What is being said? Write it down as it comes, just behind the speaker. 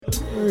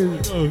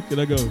Can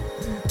I go?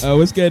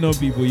 What's going on,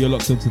 people? You're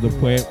locked into The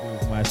Point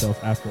with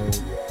myself, Afro,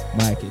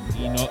 Mike, and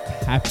Enoch.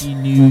 Happy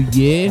New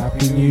Year.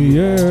 Happy New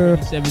Year.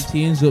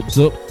 2017,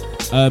 zup.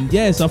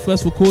 Yeah, it's our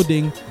first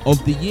recording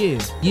of the year.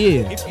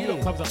 Yeah. If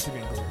Enoch comes up to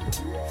me and goes,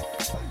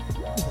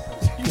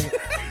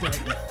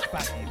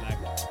 fatty, like,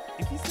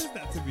 if he says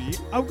that to me,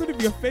 I'm going to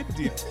be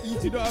offended.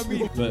 You know what I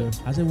mean? But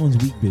how's everyone's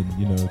week been?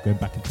 You know, going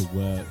back into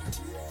work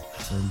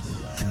and,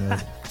 you know,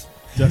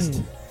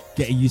 just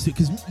getting used to it.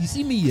 Because you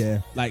see me, yeah,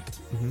 like,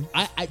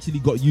 I actually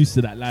got used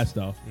to that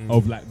lifestyle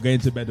of like going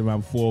to bed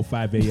around 4 or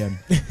 5 a.m.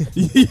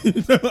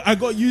 You know, I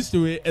got used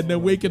to it, and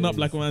then waking up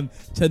like around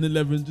 10,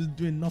 11, just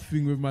doing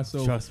nothing with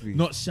myself. Trust me.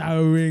 Not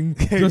showering,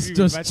 just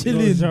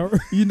chilling.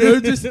 You know,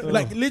 just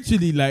like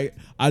literally, like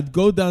I'd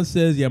go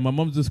downstairs. Yeah, my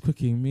mom's just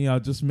cooking me. I'll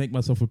just make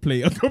myself a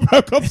plate. I'll go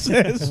back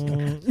upstairs.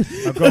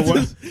 I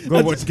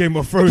go watch Game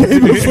of Thrones.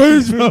 Game of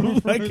Thrones, bro.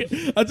 Like,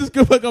 I just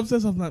go back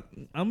upstairs. I'm like,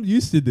 I'm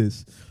used to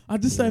this. I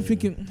just started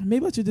thinking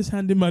maybe I should just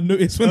hand in my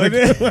notice when I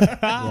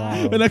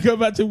go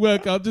back to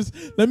work. I'll just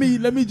let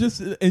me just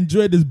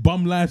enjoy this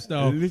bum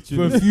lifestyle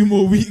for a few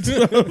more weeks.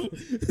 But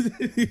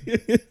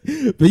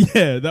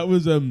yeah, that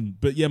was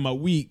But yeah, my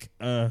week,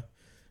 mate,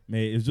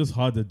 it's just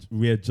hard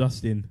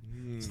readjusting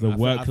to the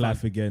work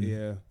life again.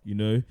 Yeah, you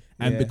know,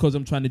 and because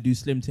I'm trying to do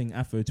Slim Ting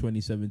Afro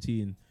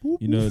 2017,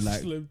 you know,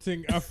 like Slim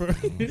Ting Afro,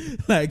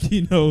 like,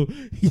 you know,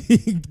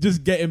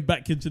 just getting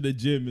back into the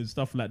gym and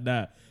stuff like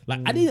that.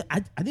 Like I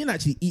didn't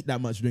actually eat that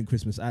much during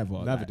Christmas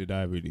either. Never did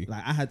I really.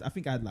 Like I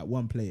think I had like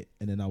one plate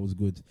and then I was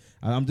good.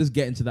 I'm just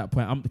getting to that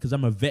point. Because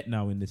I'm a vet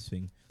now in this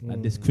thing,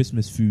 like this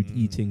Christmas food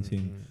eating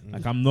thing.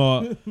 Like I'm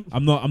not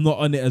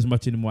on it as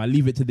much anymore. I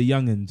leave it to the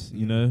youngins.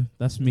 You know,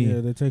 that's me. Yeah,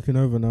 they're taking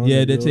over now.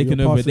 Yeah, they're taking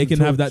over. They can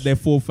have that. Their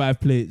 4 or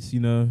 5 plates. You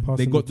know,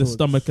 they got the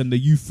stomach and the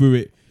youth for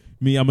it.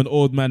 Me, I'm an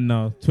old man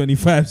now,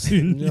 25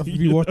 soon. You have to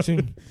be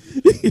watching.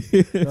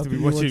 You have to be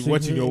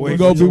watching your weight.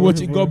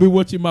 Gotta be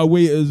watching my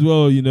weight as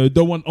well. You know,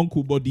 don't want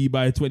uncle body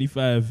by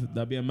 25.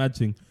 That'd be a mad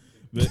thing.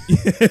 But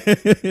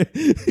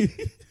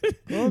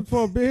God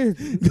forbid.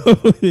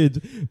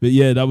 But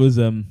yeah, that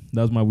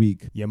was my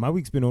week. Yeah, my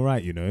week's been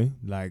alright. You know,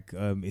 like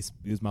it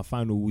was my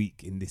final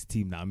week in this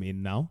team that I'm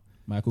in now.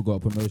 Michael got a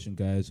promotion,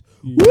 guys.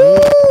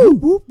 Woo!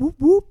 Whoop, whoop,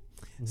 whoop.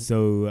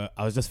 So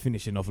I was just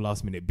finishing off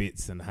last minute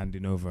bits and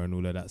handing over and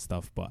all of that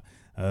stuff. But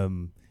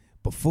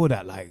before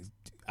that, like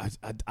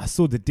I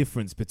saw the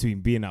difference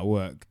between being at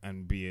work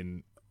and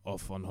being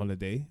off on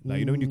holiday. Like,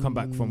 you know, when you come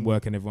back from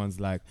work and everyone's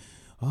like,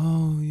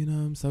 oh, you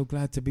know, I'm so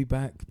glad to be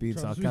back, being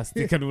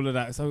sarcastic and all of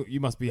that. So you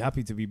must be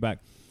happy to be back.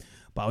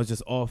 But I was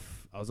just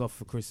off. I was off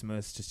for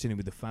Christmas, just chilling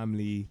with the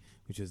family,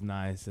 which was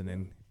nice. And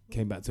then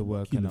came back to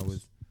work and I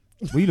was...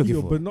 What are you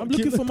looking for? I'm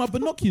looking for my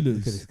binoculars.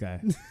 Look at this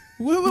guy.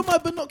 Where were my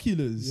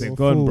binoculars? They're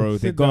gone, bro.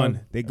 They're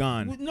gone. They're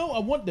gone. No, I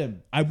want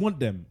them. I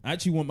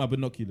actually want my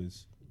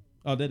binoculars.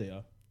 Oh, there they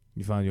are.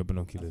 You found your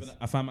binoculars.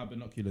 I found my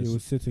binoculars. He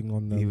was sitting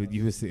on them.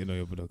 You were sitting on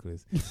your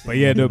binoculars. But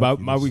yeah, no,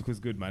 my week was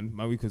good, man.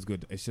 My week was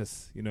good. It's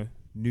just, you know,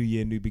 new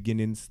year, new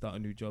beginnings, start a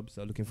new job.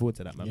 So looking forward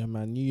to that, man. Yeah,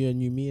 man. New year,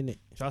 new me, innit?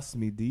 Trust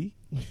me, D.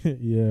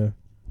 Yeah.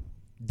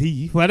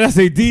 D? Why did I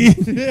say D?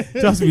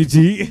 Trust me,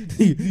 G.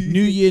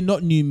 New year,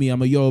 not new me.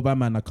 I'm a Yoruba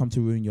man. I come to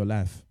ruin your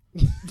life.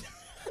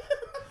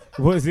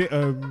 What is it?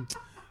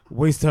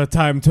 Waste her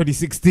time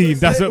 2016.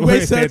 That's what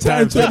waste her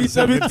time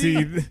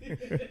 2017.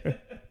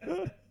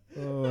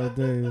 Oh,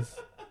 days.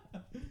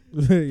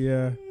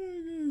 Yeah.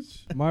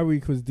 My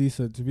week was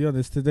decent. To be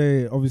honest,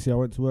 today, obviously I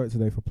went to work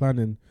today for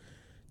planning.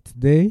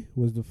 Today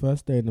was the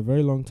first day in a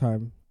very long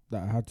time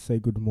that I had to say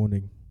good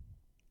morning.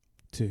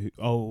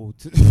 Yeah,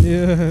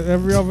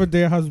 every other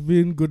day has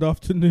been good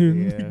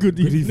afternoon, good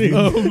evening.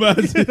 Oh man,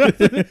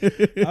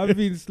 I've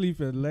been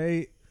sleeping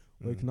late,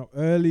 waking up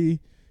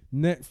early,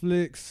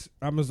 Netflix,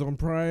 Amazon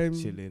Prime,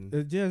 chilling.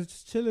 Yeah,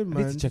 just chilling,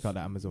 man. I need to check out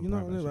that Amazon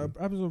Prime. You know,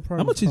 Amazon Prime.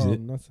 How much is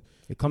it?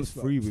 It comes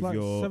free with like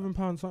your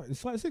 £7.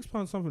 It's like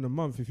 £6 something a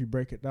month if you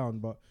break it down,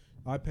 but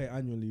I pay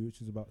annually, which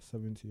is about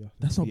 70.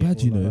 That's not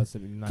bad, you know,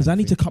 because I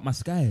need to cut my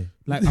Sky.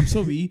 Like, I'm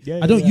sorry,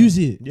 I don't use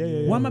it.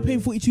 Why am I Yeah.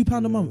 paying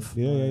 £42 a month?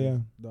 Yeah.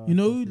 You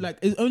know, like,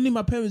 it's only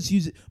my parents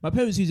use it. My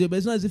parents use it, but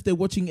it's not as if they're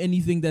watching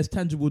anything that's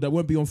tangible that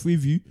won't be on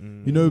Freeview.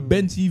 You know,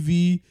 Ben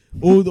TV,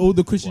 all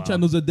the Christian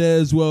channels are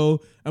there as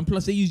well, and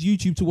plus they use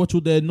YouTube to watch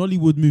all their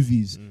Nollywood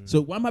movies.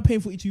 So why am I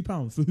paying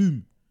 £42 for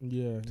whom?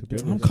 Yeah,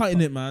 I'm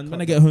cutting it, man. When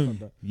I get home.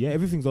 Yeah,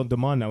 everything's on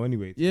demand now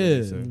anyway.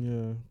 Yeah. So.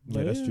 Yeah,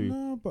 That's true.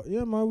 No, but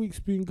yeah, my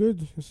week's been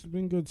good. It's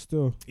been good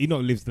still.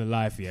 Enoch lives the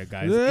life,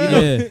 guys.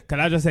 Yeah. Enoch,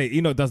 can I just say,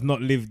 Enoch does not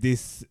live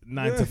this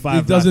 9 to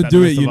 5. He doesn't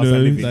do it, you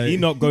know. Like,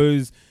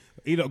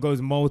 Enoch goes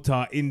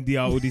Malta,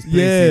 India, all these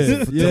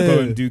places to go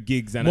and do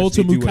gigs and Malta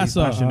actually do what he's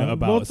Mukasa. passionate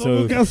about.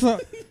 So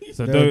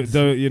Don't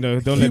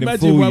don't let him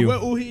fool you. We're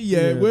all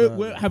here.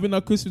 We're having our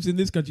Christmas in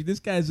this country.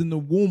 This guy's in the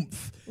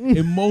warmth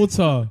in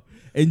Malta.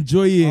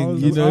 Enjoying,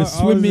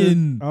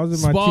 swimming. I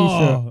was in my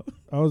t-shirt.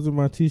 I was in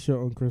my t-shirt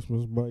on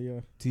Christmas, but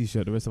yeah.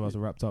 T-shirt, the rest of us are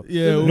wrapped up.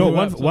 Yeah. No,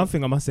 one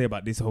thing I must say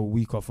about this whole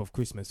week off of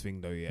Christmas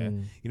thing though,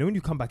 you know, when you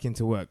come back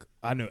into work,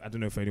 I don't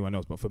know for anyone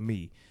else, but for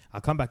me,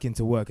 I come back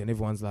into work and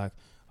everyone's like,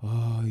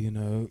 oh, you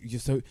know,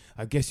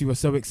 I guess you were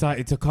so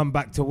excited to come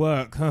back to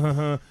work.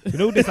 You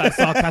know, this like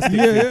sarcastic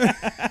thing.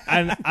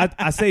 And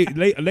I say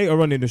later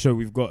on in the show,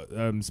 we've got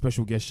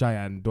special guest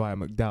Cheyenne Dwyer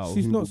McDowell.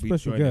 She's who not will be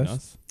special joining guest.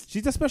 us.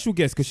 She's a special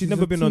guest because she's She's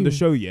never a been on the team.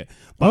 show yet.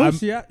 Oh, But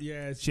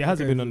she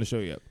hasn't been on the show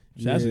yet.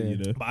 She hasn't, you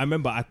know. But I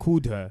remember I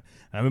called her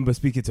and I remember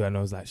speaking to her and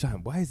I was like,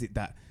 Cheyenne, why is it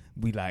that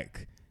we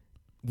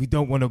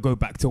don't want to go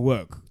back to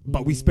work,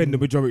 but we spend the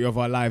majority of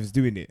our lives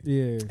doing it?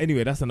 Yeah.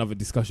 Anyway, that's another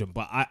discussion.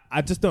 But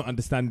I just don't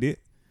understand it.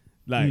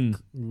 Like,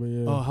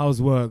 Yeah. oh,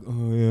 how's work?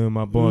 Oh, yeah,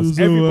 my boss. How's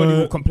Everybody work?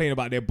 will complain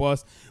about their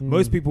boss.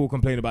 Most people will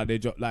complain about their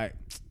job. Like,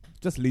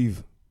 just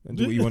leave and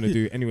do what you want to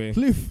do. Anyway,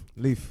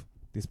 leave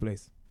this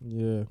place.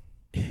 Yeah.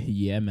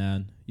 Yeah,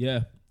 man.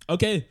 Yeah.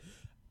 Okay.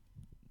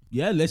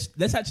 Yeah, let's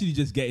actually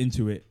just get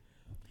into it.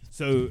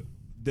 So,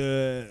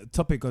 the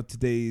topic of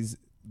today's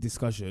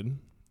discussion,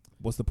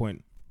 what's the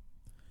point?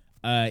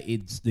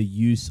 It's the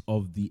use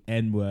of the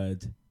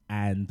N-word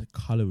and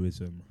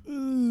colorism.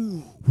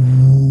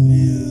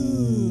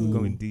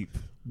 Going deep.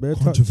 Bare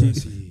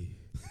Controversy.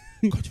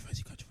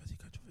 Controversy.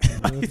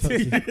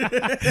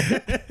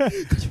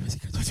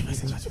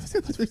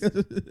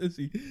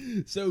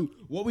 So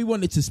what we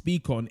wanted to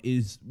speak on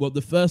is, well,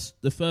 the first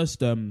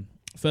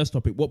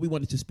topic. What we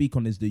wanted to speak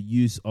on is the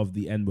use of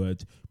the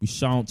N-word. We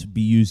shan't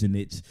be using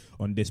it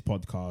on this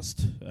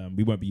podcast.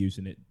 We won't be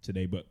using it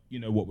today, but you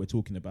know what we're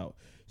talking about.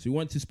 So we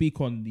want to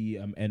speak on the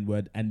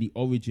N-word and the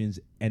origins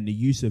and the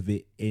use of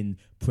it in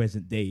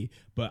present day.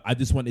 But I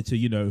just wanted to,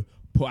 you know,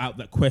 put out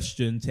that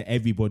question to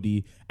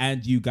everybody,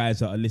 and you guys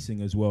that are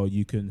listening as well.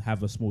 You can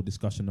have a small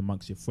discussion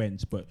amongst your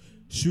friends. But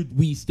should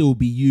we still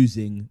be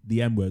using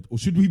the N-word, or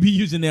should we be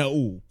using it at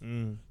all?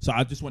 So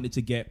I just wanted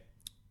to get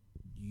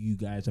you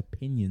guys'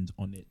 opinions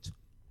on it.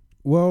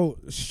 Well,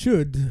 this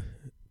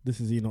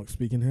is Enoch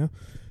speaking here.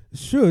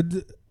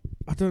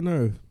 I don't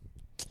know.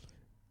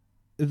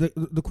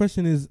 The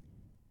question is,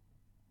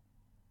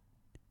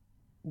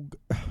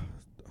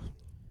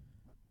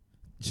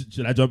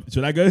 should I jump?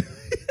 Should I go?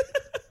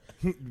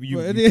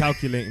 you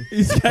calculating?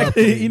 He's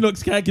calculating.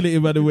 Enoch's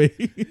calculating, by the way.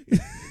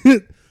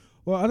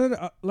 well, I don't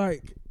know.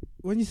 Like,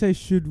 when you say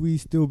should we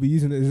still be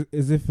using it,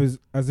 as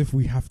if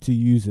we have to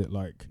use it.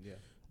 Like,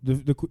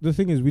 the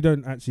thing is, we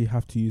don't actually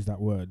have to use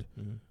that word.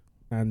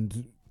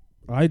 And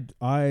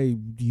I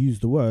use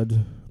the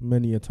word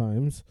many a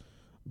times,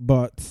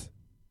 but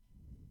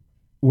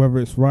whether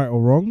it's right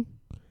or wrong,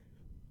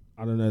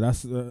 I don't know.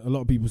 That's a lot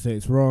of people say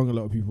it's wrong. A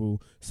lot of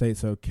people say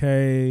it's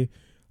okay.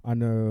 I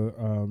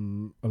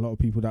know a lot of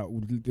people that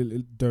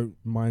don't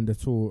mind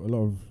at all. A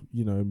lot of,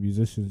 you know,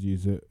 musicians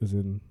use it, as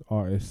in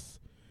artists.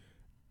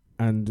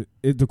 And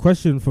the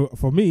question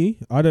for me,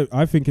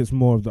 I think it's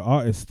more of the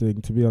artist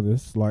thing, to be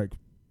honest. Like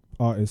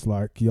artists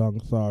like Young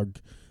Thug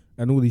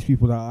and all these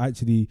people that are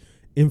actually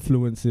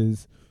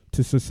influences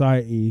to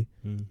society.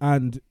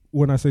 And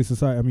when I say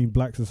society, I mean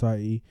black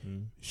society.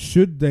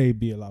 Should they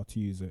be allowed to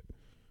use it?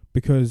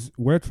 Because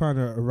we're trying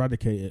to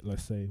eradicate it,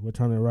 let's say. We're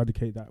trying to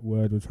eradicate that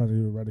word. We're trying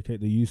to eradicate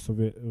the use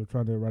of it. We're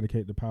trying to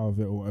eradicate the power of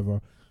it or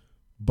whatever.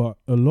 But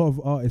a lot of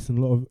artists and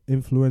a lot of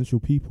influential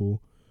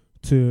people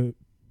to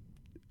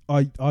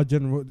our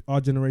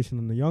generation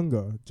and the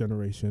younger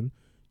generation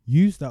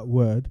use that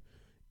word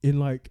in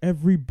like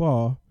every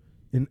bar,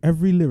 in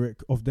every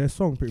lyric of their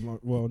song pretty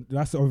much. Well,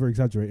 that's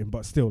over-exaggerating,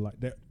 but still, like,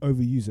 they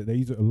overuse it. They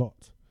use it a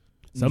lot.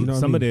 Some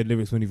of their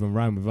lyrics won't even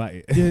rhyme without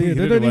it. Yeah,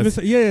 they don't even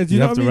say. Yeah, do you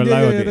know have what I to mean?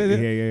 rely on Yeah.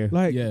 it.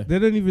 Like, they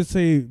don't even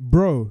say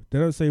bro. They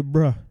don't say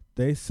bruh.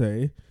 They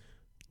say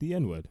The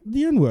N-word.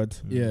 the N-word.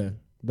 Yeah.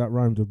 That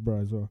rhymes with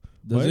bruh as well.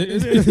 Does But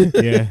it?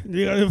 Yeah.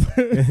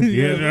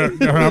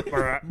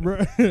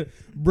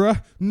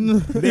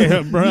 Bruh.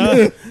 Yeah,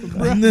 bruh.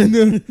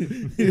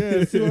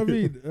 Yeah, see what I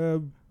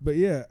mean? But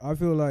yeah, I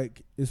feel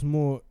like it's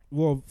more,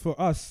 well, for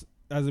us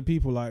as a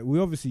people, like, we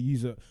obviously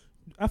use it.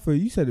 Afro,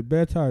 you said it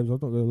bare times. I'm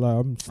not gonna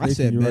lie. I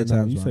say it bare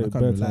times, You man. say I it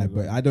can't bare even lie, times,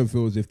 but man. I don't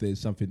feel as if there's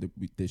something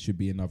that should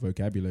be in our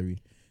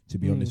vocabulary, to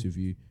be honest with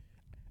you.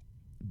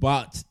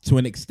 But to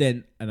an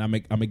extent, and I'm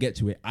gonna get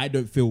to it. I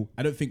don't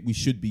think we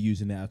should be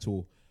using it at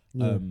all.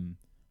 Yeah.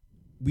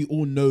 We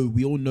all know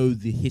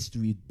the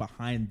history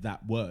behind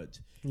that word.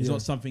 It's Yeah.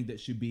 not something that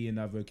should be in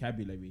our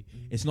vocabulary.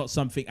 It's not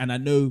something, and I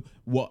know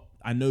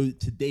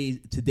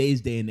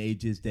today's day and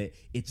age is that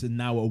it's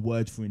now a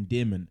word for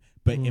endearment.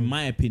 But in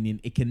my opinion,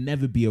 it can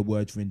never be a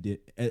word for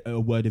a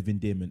word of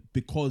endearment,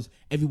 because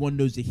everyone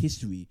knows the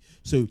history.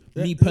 So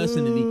me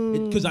personally,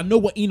 because I know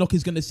what Enoch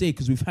is going to say,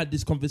 because we've had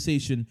this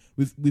conversation.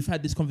 We've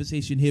had this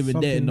conversation here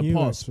and there in the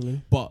past.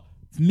 Actually. But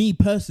me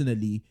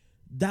personally,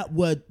 that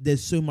word,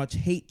 there's so much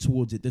hate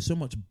towards it. There's so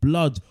much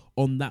blood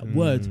on that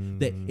word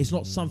that it's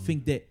not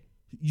something that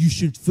you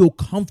should feel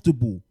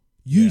comfortable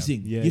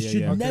using. Yeah, you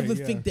should yeah. never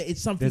Okay, think that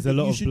it's something There's that a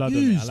lot you of should blood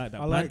use. on it.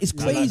 I like It's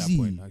I like that crazy.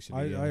 point,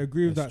 actually. I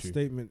agree with that That's true.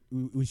 statement.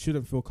 We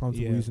shouldn't feel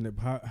comfortable Yeah. using it.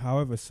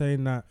 However,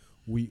 saying that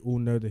we all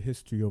know the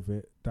history of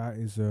it, that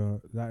is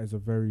a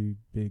very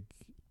big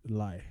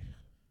lie.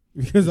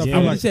 Because I Yeah. feel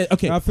I'm like saying,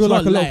 okay, I feel it's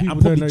like not a lot lie, of people I'm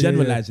don't probably know,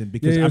 generalizing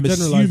because you're I'm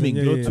generalizing, assuming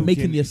yeah, you're yeah.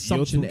 making the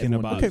assumption you're that talking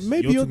everyone about knows. Okay,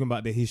 maybe you're you're- talking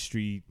about the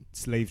history,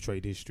 slave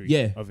trade history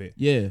Yeah. of it.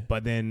 Yeah.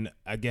 But then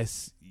I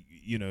guess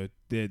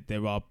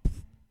there are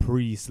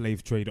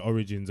pre-slave trade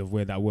origins of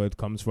where that word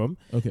comes from,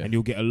 Okay. and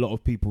you'll get a lot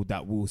of people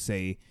that will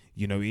say,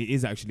 it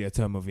is actually a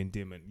term of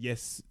endearment.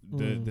 Yes,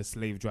 the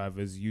slave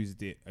drivers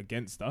used it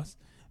against us,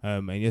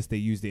 and yes, they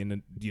used it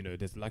in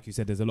there's, like you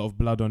said, there's a lot of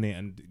blood on it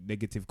and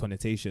negative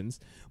connotations.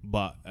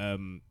 But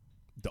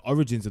the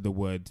origins of the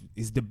word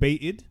is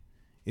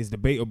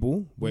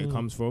debatable where it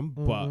comes from.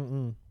 But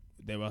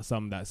there are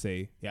some that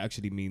say it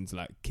actually means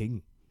like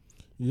king.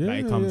 Yeah,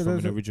 Like it comes from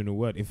there's an original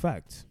word. In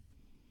fact,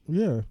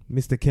 yeah,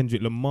 Mr.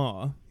 Kendrick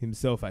Lamar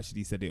himself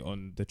actually said it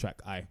on the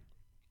track I.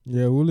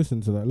 yeah. We'll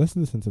listen to that. Let's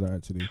listen to that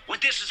actually. Well,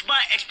 this is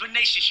my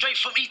explanation straight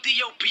from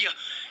Ethiopia.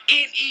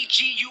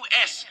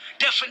 Negus.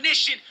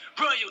 Definition,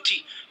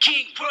 royalty.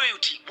 King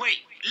royalty. Wait,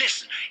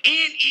 listen.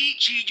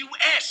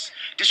 Negus.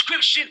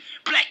 Description,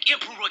 black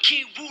emperor,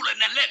 king ruler.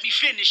 Now let me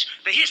finish.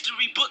 The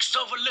history books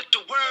overlooked the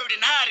word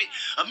and hide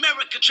it.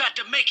 America tried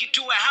to make it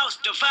to a house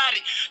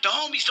divided. The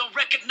homies don't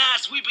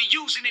recognize we been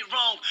using it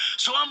wrong.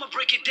 So I'ma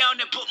break it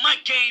down and put my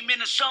game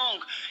in a song.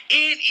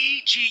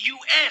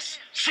 Negus.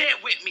 Say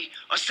it with me.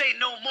 Or say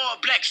no more.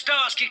 Black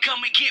stars can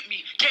come and get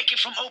me. Take it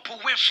from Oprah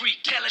Winfrey.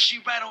 Tell her she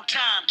right on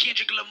time.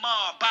 Kendrick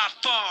Lamar, by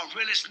far,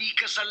 realest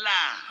sneakers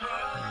alive.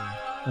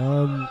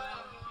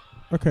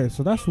 Okay,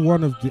 so that's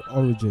one of the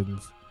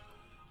origins.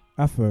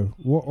 Afro,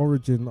 what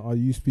origin are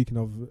you speaking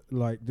of?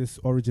 Like this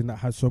origin that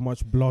has so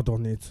much blood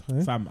on it?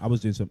 Eh? Fam, I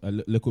was doing a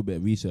little bit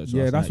of research.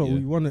 Yeah, last that's night, what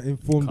we want to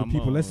inform Come the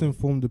people. Let's on.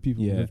 inform the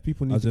people. Yeah. Because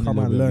people I need was to doing a come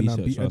and little bit learn of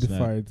and be research last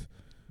night. edified.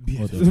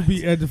 Hold To on.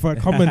 be edified.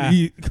 Come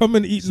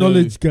and eat So,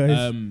 knowledge,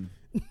 guys.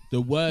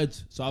 The word.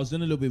 So I was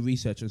doing a little bit of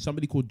research, and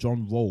somebody called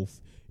John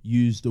Rolfe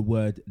used the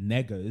word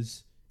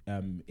neggers.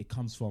 It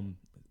comes from,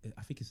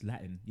 I think it's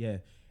Latin. Yeah,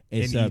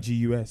 it's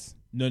Negus.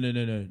 no.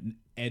 Negars.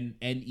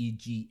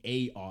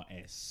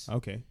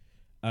 Okay.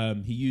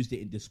 He used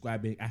it in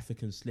describing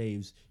African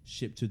slaves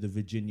shipped to the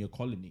Virginia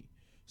colony.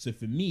 So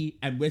for me,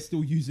 and we're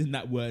still using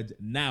that word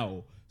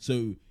now.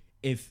 So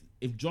if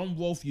John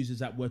Rolfe uses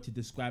that word to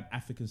describe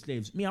African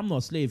slaves, I'm not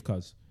a slave,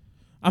 cuz.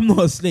 I'm not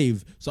a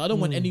slave. So I don't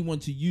want anyone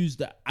to use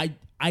that. I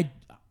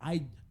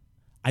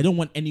don't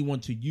want anyone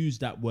to use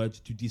that word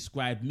to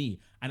describe me.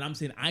 And I'm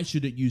saying I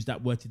shouldn't use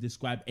that word to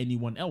describe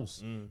anyone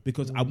else.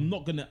 Because I'm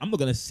not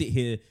gonna sit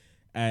here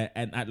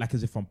and act like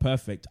as if I'm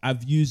perfect.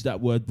 I've used that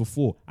word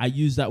before. I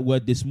used that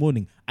word this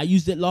morning. I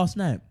used it last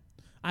night.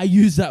 I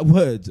used that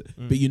word.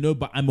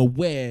 But I'm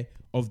aware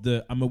of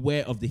the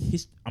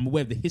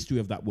history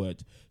of that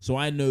word. So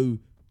I know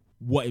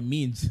what it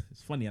means.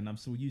 It's funny, and I'm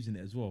still using it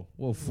as well.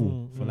 Well,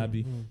 fool for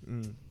Labby.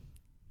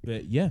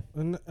 But yeah.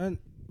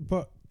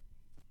 But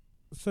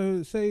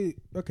so say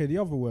the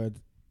other word,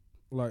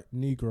 like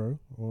negro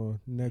or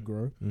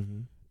negro,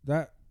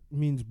 that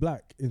means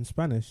black in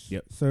Spanish.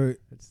 Yep. So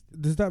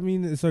does that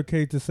mean it's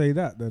okay to say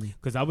that then?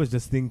 Because I was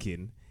just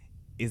thinking,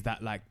 is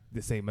that like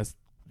the same as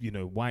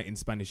white in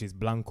Spanish is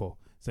blanco?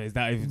 So is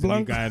that if it's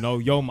Blanco. going, oh,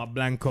 yo, my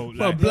blanco,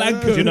 My like,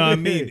 blanco. do you know what I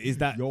mean? Is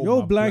that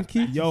Yo,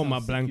 blanky. yo, my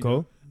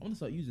blanco? I want to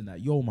start using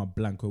that. Yo, my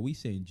blanco. We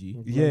saying G.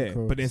 Yeah,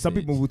 Blanco. but then some Say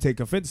people it. will take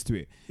offense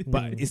to it.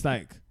 But it's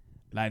like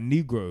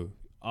negro.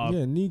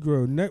 Yeah,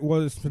 negro.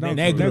 Well, it's pronounced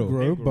Negro.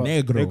 negro, but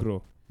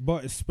Negro.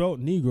 but it's spelled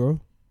negro.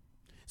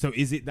 So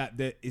is it that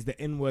is the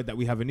N word that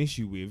we have an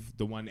issue with,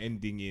 the one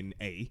ending in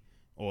A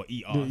or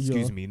ER?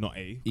 Excuse me, not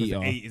A. Because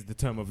ER. A is the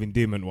term of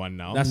endearment one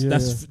now.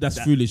 That's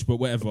foolish, but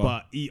whatever.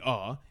 But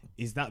ER,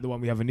 is that the one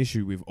we have an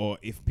issue with? Or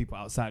if people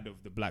outside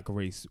of the black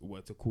race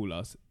were to call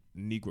us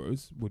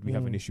Negroes, would we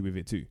have an issue with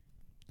it too?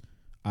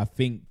 I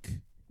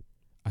think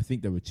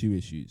there were two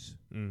issues.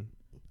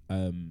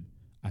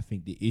 I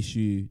think the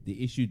issue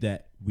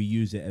that we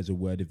use it as a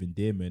word of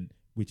endearment,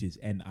 which is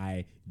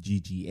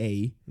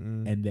NIGGA,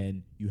 and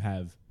then you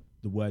have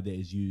the word that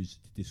is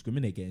used to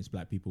discriminate against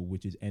black people,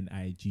 which is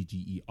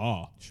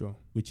NIGGER. Sure.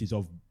 Which is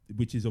of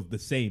the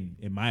same,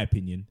 in my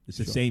opinion. It's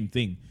the same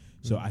thing.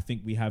 So I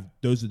think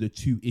those are the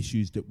two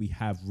issues that we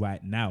have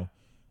right now.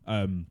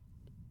 And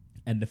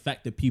the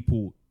fact that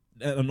people,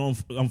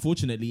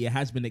 unfortunately, it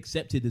has been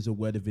accepted as a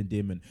word of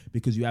endearment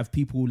because you have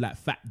people like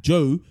Fat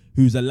Joe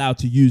who's allowed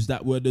to use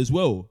that word as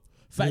well.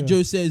 Fat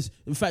Joe says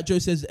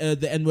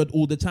the N word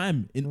all the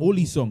time in all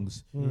his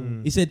songs.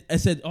 I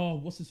said, oh,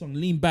 what's the song?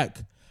 Lean Back.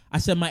 I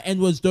said, my N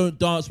words don't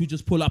dance. We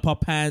just pull up our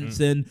pants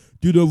and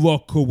do the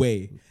rock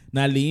away.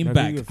 Now lean Now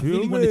back. do you I feel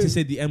really wanted me? to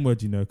say the N word,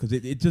 because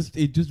it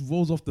just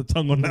rolls off the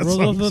tongue on that Rolls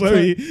song. off the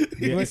Sorry.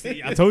 Yeah,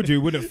 see, I told you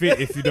it wouldn't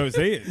fit if you don't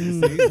say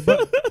it.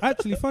 But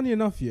actually, funny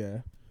enough,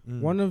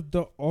 one of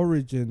the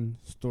origin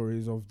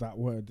stories of that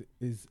word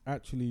is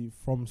actually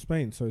from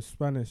Spain. So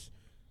Spanish,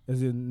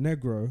 as in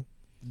negro,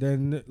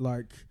 then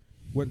like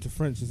went to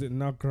French. Is it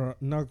nagra?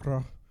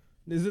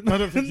 Is it? I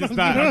don't think it's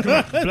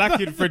that.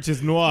 Black in French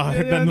is noir.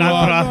 Yeah, The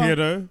noir, noir, noir. you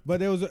know. But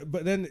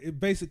then it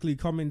basically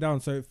coming down.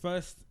 So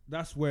first,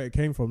 that's where it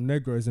came from.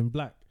 Negro is in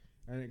black,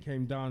 and it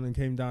came down,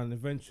 and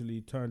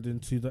eventually turned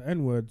into the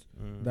N word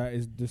that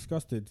is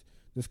disgusted.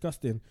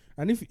 disgusting.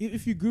 And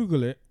if you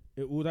Google it,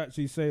 it would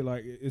actually say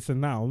like it's a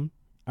noun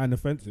and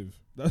offensive.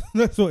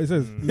 That's what it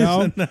says.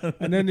 Noun,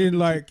 and then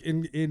in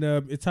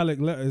italic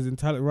letters, in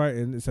italic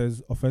writing, it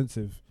says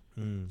offensive.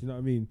 Do you know what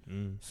I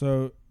mean?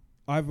 So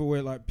either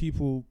way, like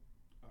people,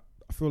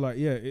 I feel like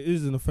it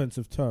is an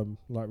offensive term.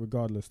 Like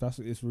regardless,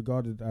 it's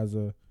regarded as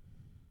an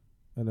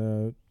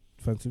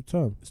offensive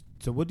term.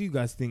 So what do you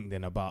guys think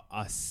then about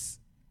us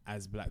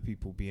as black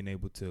people being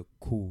able to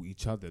call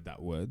each other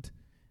that word,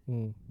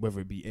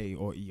 whether it be A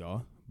or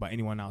ER, but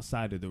anyone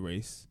outside of the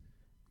race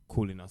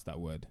calling us that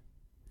word?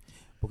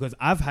 Because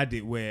I've had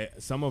it where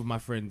some of my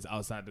friends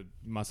outside of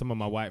some of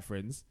my white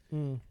friends,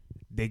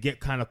 they get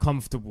kind of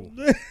comfortable.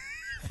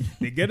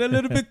 They get a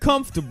little bit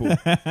comfortable,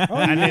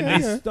 and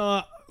then they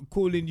start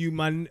calling you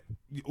man,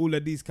 all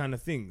of these kind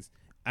of things.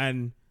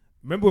 And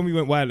remember when we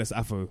went wireless,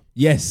 Afo?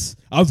 Yes,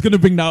 I was gonna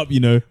bring that up.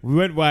 We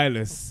went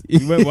wireless.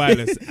 And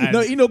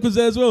no, Enoch was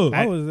there as well.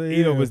 I was there.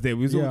 Enoch was there.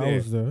 We was all there. I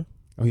was there.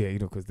 Oh yeah,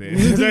 Enoch was there. I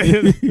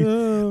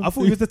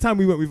thought it was the time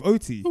we went with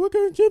OT. We're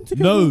going gym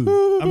together.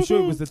 No, I'm sure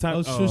it was the time.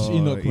 Oh, shush,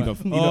 Enoch.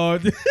 Leaving me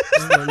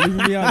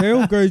out. They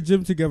all go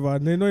gym together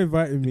and they're not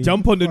inviting me.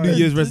 Jump on the New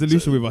Year's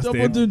resolution with us. Jump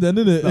then. on then,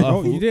 innit?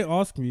 Oh, you didn't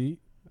ask me.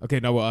 Okay,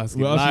 now we're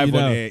asking. We're asking live you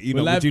on now. air. Enoch,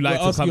 We're would you live-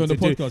 like we're to come asking to you on the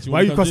the podcast. gym? Why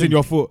are you crossing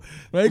your foot?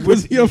 Why you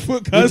crossing your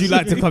foot, Would cuz? you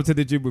like to come to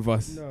the gym with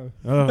us? No.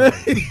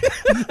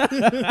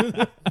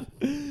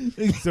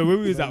 So when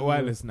we was at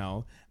wireless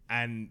now,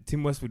 and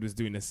Tim Westwood was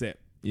doing a set.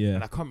 Yeah.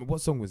 And I can't remember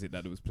what song was it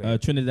that it was playing.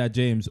 Trinidad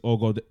James, all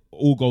gold,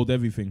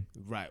 everything.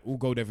 Right, All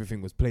Gold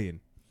Everything was playing.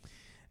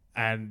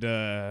 And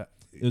It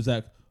was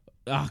like,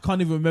 I can't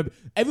even remember.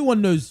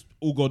 Everyone knows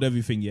all gold,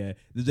 everything. Yeah,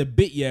 there's a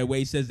bit where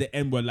he says the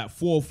N word like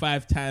 4 or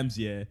 5 times.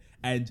 Yeah,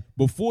 and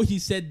before he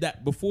said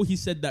that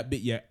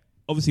bit.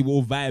 Obviously we're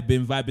all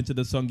vibing to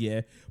the song.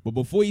 Yeah, but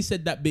before he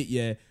said that bit.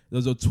 Yeah, there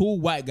was a tall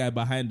white guy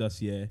behind us.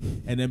 Yeah,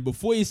 and then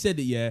before he said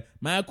it. Yeah,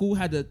 Michael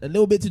had a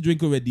little bit to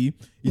drink already.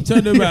 He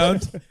turned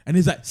around and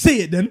he's like,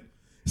 "Say it then,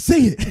 say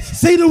it,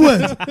 say the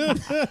word."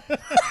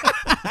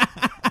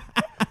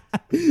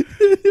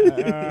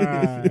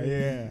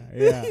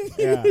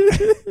 yeah.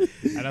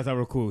 And as I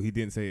recall, he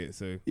didn't say it.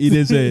 So He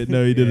didn't say it.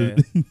 No, he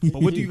didn't.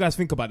 But what do you guys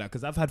think about that?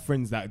 Because I've had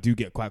friends that do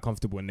get quite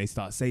comfortable and they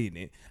start saying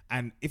it.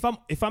 And if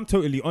I'm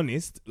totally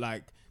honest,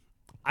 like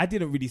I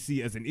didn't really see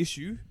it as an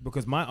issue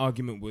because my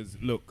argument was,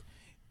 look,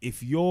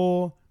 if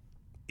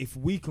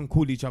we can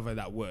call each other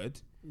that word,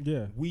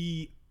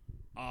 we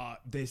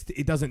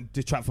it doesn't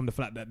detract from the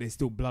fact that there's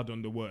still blood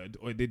on the word,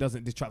 or it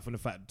doesn't detract from the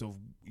fact of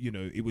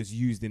it was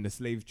used in the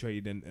slave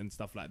trade and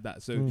stuff like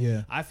that. So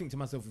I think to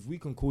myself, if we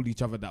can call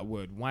each other that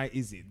word, why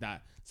is it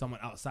that someone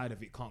outside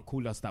of it can't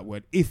call us that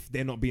word if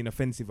they're not being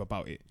offensive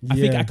about it? I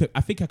think I can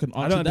answer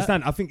I don't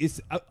understand. I think it's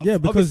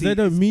because they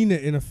don't mean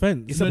it in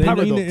offense. It's a they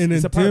paradox. mean it in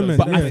It's a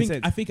endearment. paradox.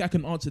 But I think I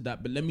can answer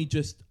that. But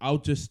I'll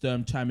just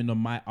chime in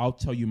on I'll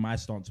tell you my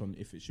stance on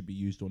if it should be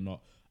used or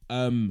not.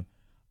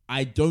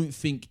 I don't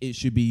think it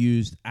should be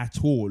used at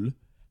all.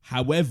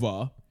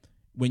 However,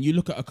 when you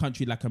look at a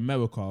country like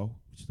America,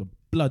 which is a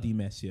bloody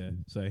mess here,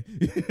 so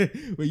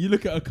when you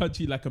look at a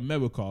country like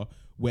America,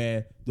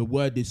 where the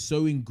word is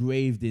so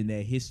engraved in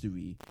their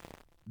history,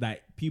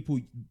 like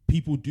people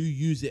do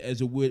use it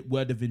as a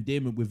word of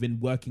endearment within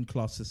working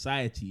class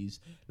societies.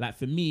 Like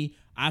for me,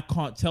 I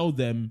can't tell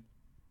them.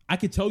 I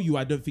could tell you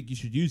I don't think you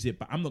should use it,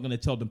 but I'm not going to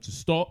tell them to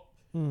stop.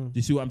 Do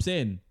you see what I'm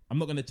saying? I'm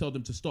not going to tell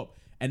them to stop.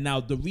 And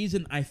now the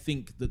reason I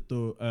think that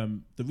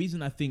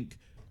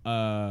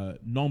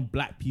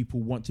non-black people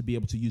want to be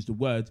able to use the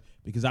word,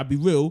 because I'll be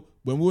real,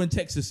 when we were in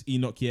Texas,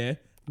 Enoch, I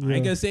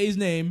ain't gonna say his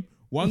name.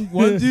 One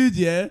dude,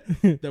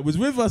 that was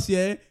with us,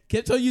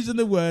 kept on using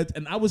the word,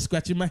 and I was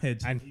scratching my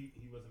head. And he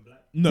wasn't black.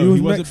 No, he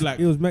wasn't black.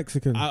 He was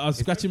Mexican. I was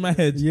scratching my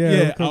head.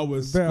 I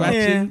was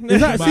scratching my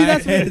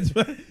head.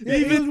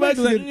 Even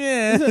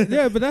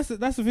Mexican. But that's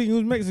the thing. He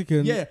was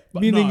Mexican.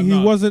 But meaning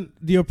he wasn't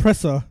the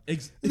oppressor. He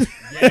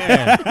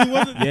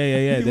wasn't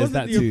there's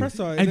that the too.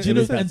 oppressor. And you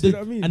know what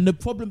I mean? And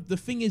the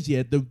thing is,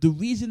 the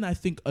reason I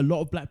think a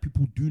lot of black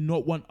people do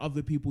not want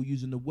other people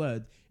using the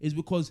word is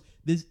because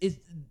there's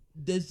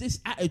this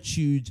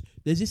attitude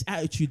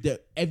that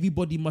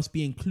everybody must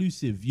be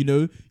inclusive.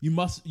 You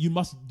must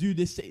do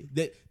this,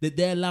 that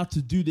they're allowed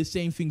to do the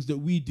same things that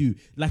we do,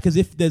 like as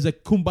if there's a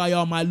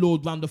kumbaya my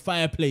lord round the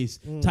fireplace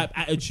type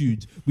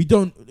attitude. We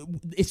don't.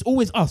 It's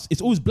always us.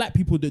 It's always black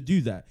people that do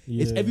that.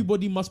 It's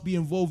everybody must be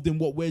involved in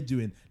what we're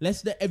doing.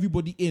 Let's let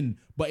everybody in.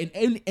 But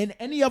in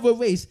any other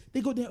race,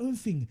 they got their own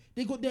thing.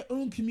 They got their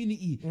own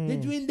community. They're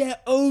doing their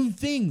own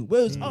thing.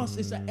 Whereas us,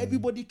 it's like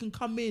everybody can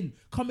come and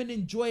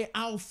enjoy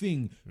our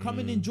thing. Come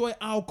and enjoy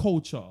our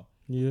culture.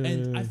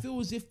 And I feel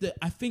as if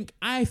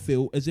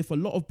a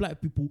lot of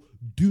black people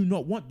do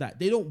not want that.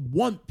 They don't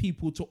want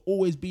people to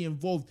always be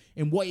involved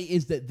in what it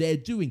is that they're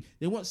doing.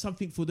 They want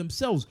something for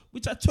themselves,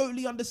 which I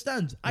totally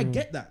understand. I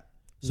get that.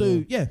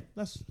 So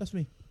that's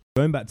me.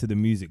 Going back to the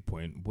music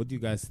point, what do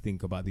you guys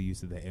think about the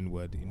use of the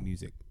N-word in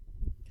music?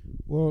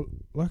 Well,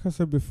 like I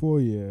said before,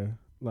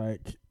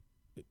 like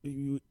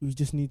we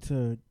just need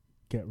to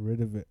get rid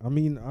of it. I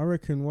mean, I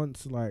reckon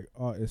once like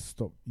artists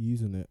stop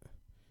using it,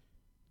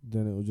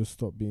 then it will just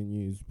stop being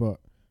used. But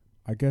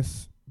I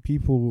guess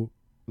people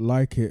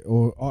like it,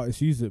 or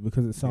artists use it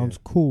because it sounds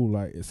cool,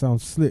 like it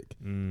sounds slick.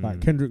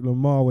 Like Kendrick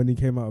Lamar when he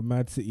came out of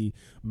Mad City,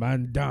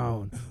 man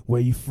down,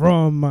 where you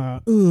from?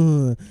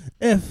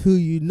 F who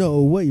you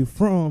know, where you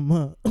from?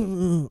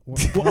 Well,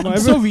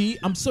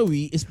 I'm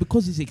sorry. It's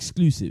because it's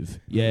exclusive.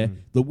 Yeah,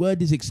 the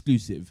word is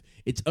exclusive.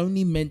 It's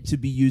only meant to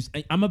be used.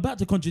 I'm about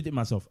to contradict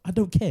myself. I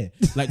don't care.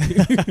 Like,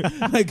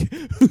 like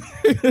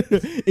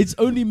it's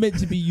only meant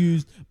to be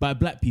used by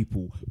black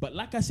people. But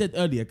like I said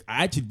earlier,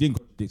 I actually didn't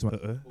contradict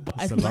myself. But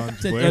I said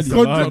earlier,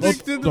 hold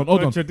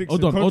on.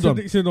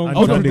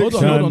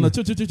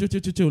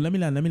 Chill. Let me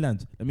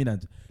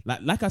land.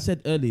 Like I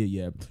said earlier,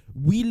 yeah,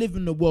 we live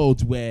in a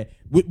world where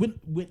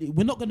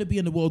we're not going to be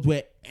in a world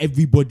where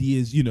everybody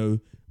is,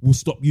 will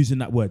stop using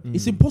that word.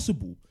 It's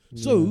impossible.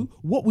 So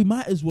what we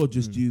might as well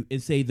just do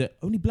is say that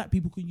only black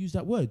people can use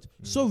that word.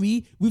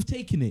 Sorry, we've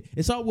taken it.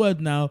 It's our word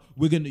now.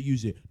 We're going to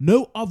use it.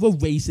 No other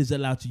race is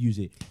allowed to use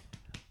it.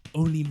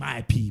 Only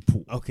my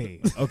people.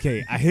 Okay.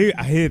 I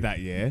hear that,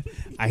 yeah.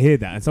 I hear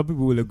that. And some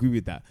people will agree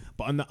with that.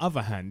 But on the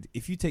other hand,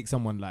 if you take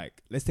someone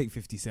like, let's take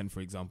 50 Cent,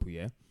 for example,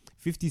 yeah.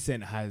 50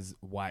 Cent has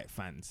white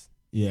fans.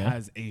 Yeah. He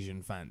has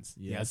Asian fans.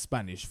 Yeah. He has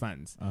Spanish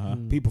fans.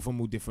 People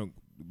from all different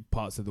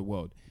parts of the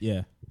world.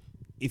 Yeah.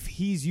 If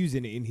he's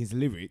using it in his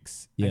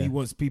lyrics and he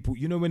wants people,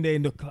 when they're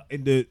in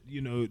the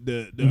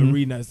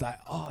arena, it's like,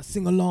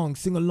 sing along.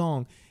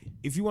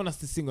 If you want us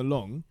to sing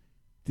along,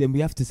 then we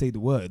have to say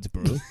the words,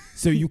 bro.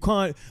 So you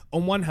can't,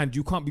 on one hand,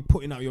 you can't be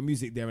putting out your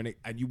music there and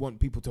you want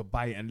people to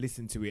buy it and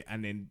listen to it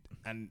and then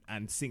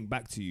and sing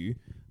back to you,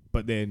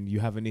 but then you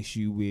have an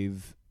issue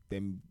with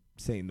them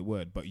saying the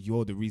word, but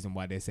you're the reason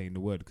why they're saying the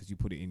word because you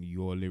put it in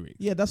your lyrics.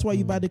 Yeah, that's why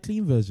you buy the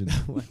clean version.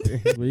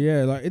 But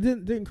yeah, like it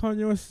didn't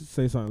Kanye West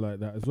say something like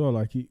that as well?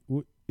 Like he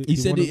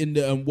said it in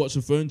the Watch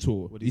the Throne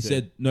tour. He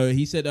said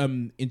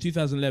in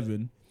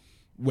 2011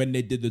 when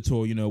they did the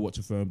tour, Watch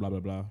the Throne, blah blah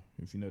blah.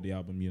 If you know the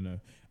album,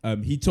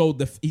 he told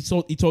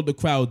the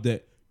crowd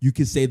that you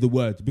could say the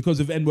word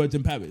because of N-words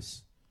in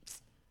Paris.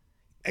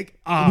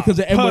 Because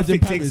of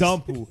perfect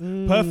example.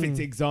 Perfect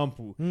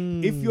example.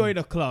 If you're in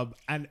a club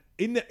and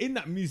in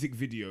that music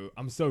video,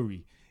 I'm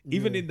sorry,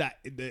 even in that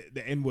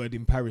the N-word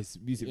in Paris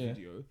music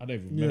video, I don't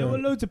even there were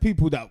loads of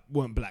people that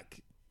weren't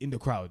black in the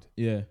crowd.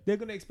 Yeah, they're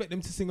gonna expect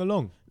them to sing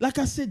along. Like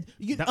I said,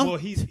 he's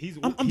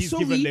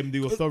given them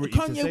the authority.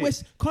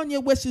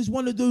 Kanye West is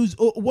one of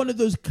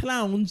those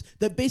clowns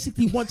that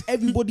basically wants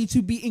everybody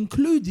to be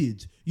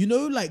included.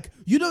 Like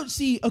you don't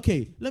see.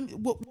 Okay,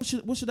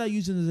 what should I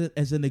use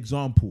as an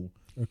example?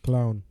 A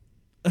clown.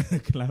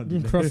 Clown.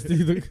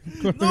 Krusty.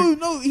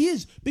 No, he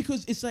is.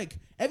 Because it's like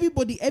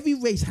every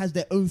race has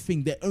their own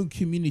thing, their own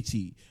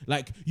community.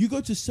 Like you go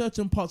to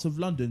certain parts of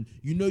London,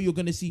 you're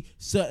going to see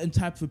certain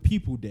types of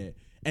people there.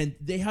 And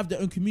they have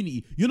their own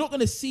community. You're not going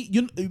to see,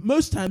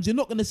 most times you're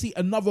not going to see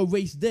another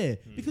race there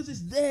because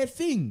it's their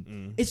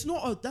thing. That's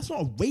not a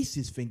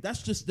racist thing.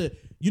 That's just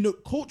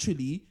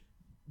culturally,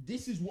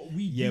 this is what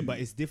we do. Yeah, but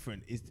it's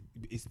different.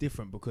 It's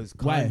different because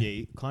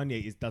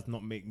Kanye does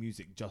not make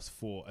music just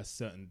for a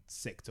certain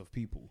sect of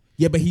people.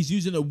 Yeah, but he's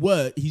using a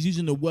word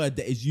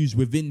that is used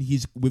within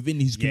his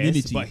community.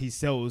 Yes, but he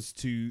sells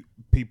to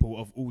people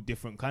of all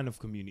different kind of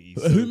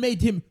communities. Who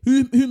made him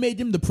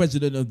the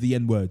president of the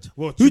N-word?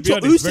 Well,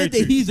 who said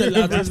that he's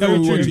allowed to tell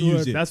everyone to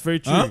use it? That's very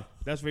true. Huh?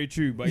 That's very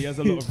true. But he has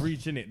a lot of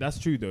reach in it. That's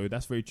true though.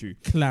 That's very true.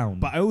 Clown.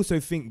 But I also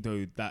think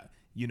though that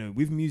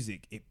with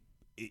music it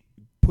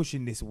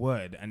pushing this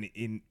word and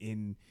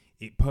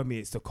it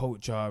permeates the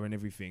culture and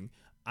everything.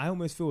 I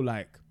almost feel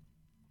like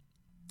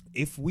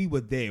if we were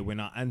there when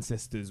our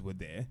ancestors were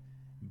there,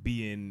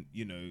 being,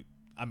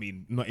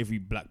 not every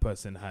black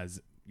person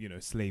has,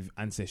 slave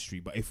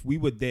ancestry, but if we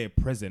were there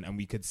present and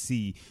we could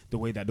see the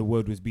way that the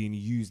word was being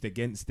used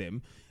against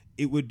them,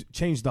 it would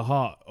change the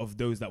heart of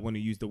those that want to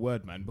use the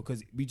word, man,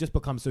 because we just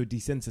become so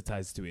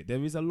desensitized to it.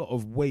 There is a lot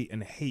of weight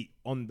and hate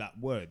on that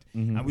word,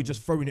 and we're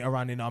just throwing it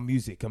around in our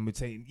music and we're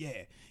saying,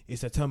 yeah,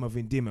 it's a term of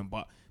endearment,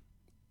 but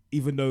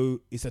even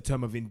though it's a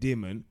term of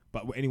endearment,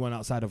 but with anyone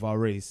outside of our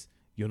race,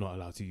 you're not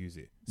allowed to use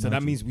it. So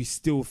that means we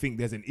still think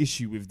there's an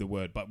issue with the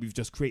word, but we've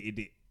just created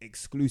it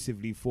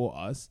exclusively for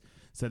us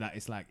so that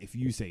it's like, if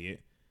you say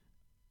it,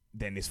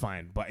 then it's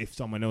fine. But if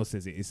someone else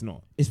says it, it's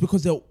not. It's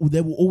because there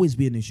will always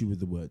be an issue with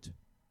the word.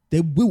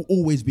 There will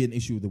always be an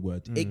issue with the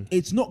word.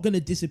 It's not going to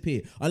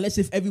disappear unless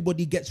if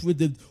everybody gets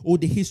rid of all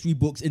the history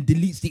books and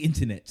deletes the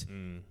internet.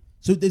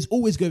 So there's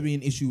always going to be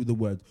an issue with the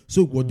word.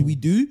 So what do we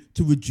do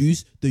to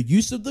reduce the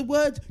use of the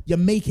word? You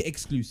make it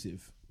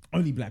exclusive.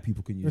 Only black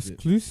people can use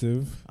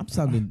exclusive. I'm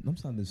sounding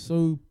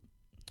so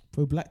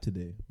pro-black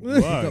today.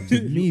 Wow. Up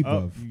to me,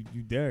 bruv.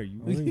 You dare.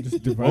 I think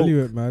just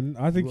devalue it, man.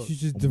 I think you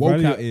should just woke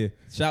devalue out here.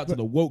 Shout out to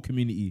the woke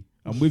community.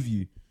 I'm with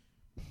you.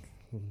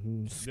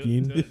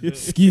 Skin.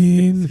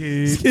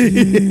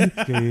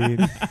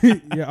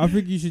 Yeah, I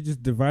think you should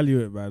just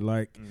devalue it, man.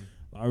 Like,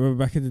 I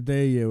remember back in the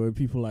day, when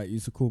people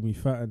used to call me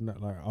fat and that,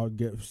 I would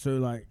get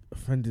so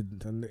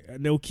offended, and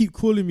they'll keep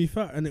calling me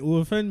fat, and it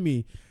will offend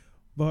me.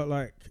 But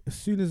as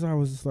soon as I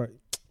was just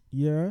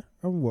yeah,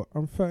 I'm what?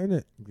 I'm fat in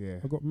it. Yeah.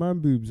 I got man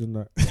boobs and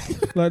that.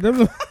 Like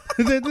them,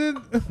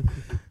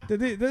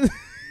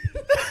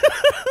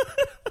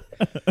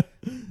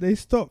 they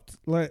stopped.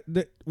 Like,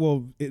 they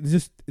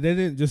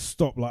didn't just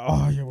stop. Like,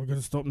 oh yeah, we're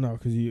gonna stop now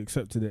because you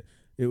accepted it.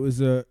 It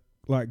was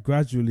like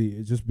gradually,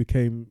 it just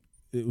became.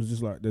 It was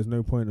just like there's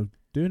no point of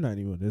doing that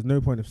anymore. There's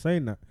no point of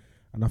saying that.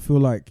 And I feel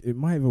like it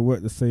might even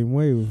work the same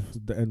way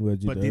with the N-word.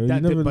 But did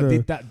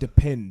that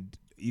depend,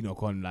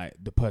 on like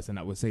the person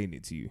that was saying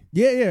it to you?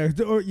 Yeah.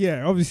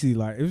 Obviously,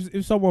 like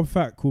if someone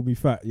fat called me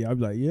fat, yeah, I'm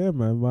like, yeah,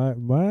 man, my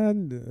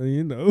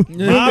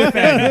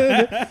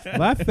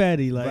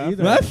fatty, like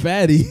my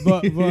fatty.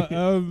 But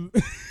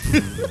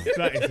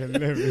That is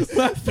hilarious.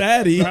 My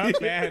fatty. My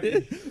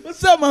fatty.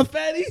 What's up, my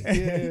fatty?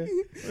 Yeah.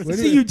 I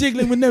see you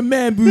jiggling with them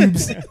man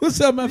boobs.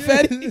 What's up, my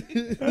fatty?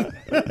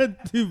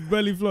 Two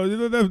belly flows, you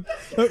know them.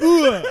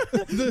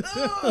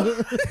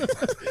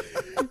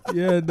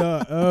 Yeah,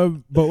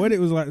 no. But when it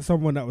was like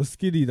someone that was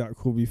skinny that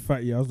called me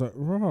fatty, I was like,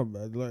 "Right,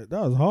 man, like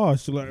that was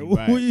harsh. Like,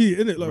 what are you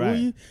in it?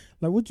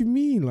 Like, what do you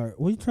mean? Like,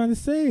 what are you trying to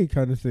say?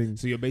 Kind of thing."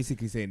 So you're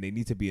basically saying they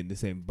need to be in the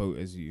same boat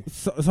as you.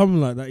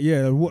 Something like that.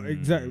 Yeah.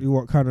 Exactly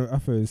what kind of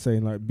Afro is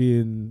saying, like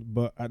being,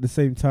 but at the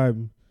same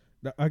time,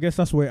 I guess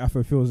that's the way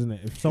Afro feels, isn't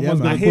it? If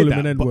someone's gonna call him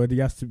an N-word, he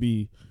has to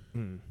be,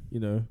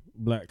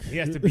 black. He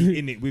has to be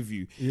in it with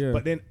you. Yeah.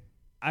 But then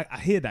I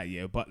hear that,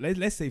 yeah. But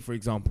let's say, for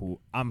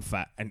example, I'm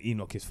fat and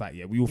Enoch is fat,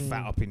 yeah. We all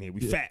fat up in here.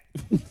 We fat.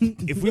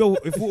 If we're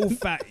all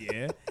fat,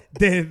 yeah,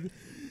 then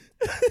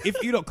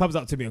if Enoch comes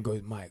up to me and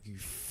goes, "Mike, you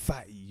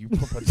fatty, you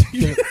proper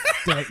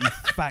dirty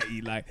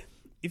fatty," like,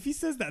 if he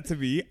says that to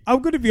me,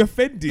 I'm gonna be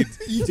offended.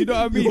 Do you know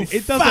what I mean?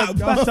 It doesn't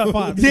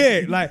matter.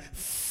 Yeah, like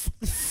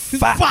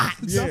fat.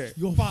 Yeah,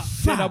 you're fat.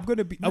 Then I'm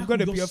gonna be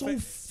You're so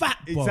offended. fat,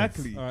 bruv.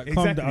 Exactly. All right,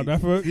 Exactly. calm down,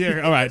 Afro.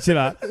 Yeah, all right, chill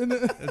out.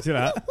 Chill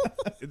out.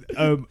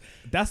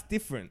 That's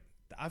different.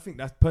 I think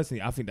that's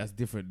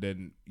different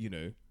than,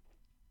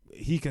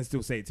 he can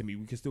still say it to me.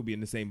 We can still be in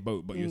the same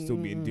boat, but you're still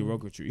being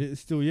derogatory.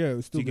 It's still, it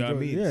would still Do you be get what I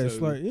mean? Yeah, it's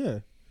So- like, yeah.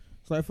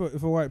 It's like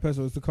if a white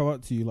person was to come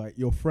up to you, like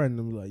your friend,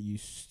 and be like, "You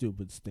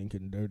stupid,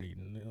 stinking, dirty."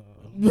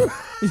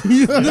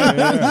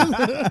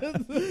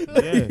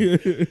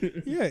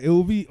 Yeah, it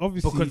will be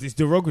obviously Because it's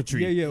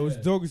derogatory. Yeah, it was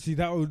derogatory.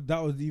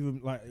 That would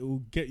even like it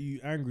will get you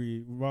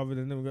angry rather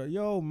than them go,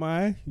 "Yo,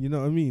 my," you know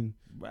what I mean?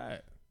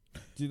 Right.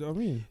 Do you know what I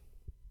mean?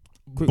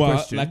 Quick But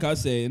question. like I was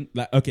saying,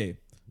 like, okay,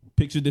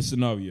 picture this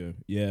scenario.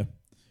 Yeah,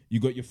 you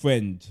got your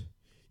friend.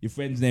 Your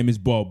friend's name is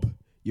Bob.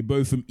 You're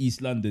both from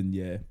East London.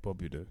 Yeah, Bob,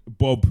 you do.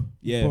 Bob.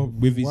 Yeah,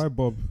 Bob, with his. why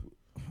Bob?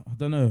 I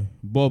don't know.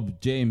 Bob,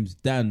 James,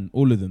 Dan,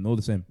 all of them, all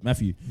the same.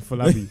 Matthew.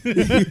 Falabi.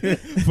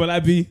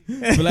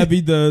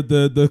 Falabi,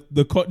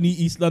 the Cockney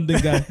East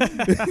London guy.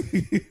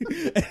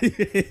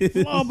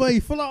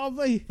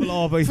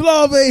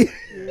 Falabi.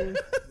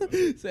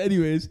 So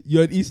anyways,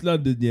 you're in East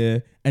London, yeah,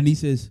 and he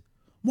says,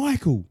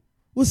 "Michael,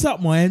 what's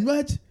up, man?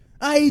 Right?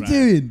 How you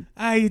doing?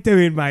 How you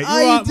doing, mate? How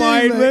you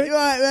doing, mate? You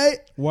alright, mate?"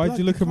 Why'd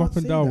you look him up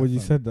and down when you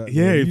said that?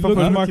 Yeah, you he looked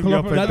proper Michael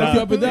looked up me and up and down. Look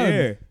you up and down.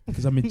 Yeah.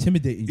 Because I'm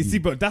intimidating You you. see,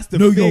 but that's the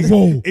Know thing. your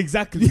role.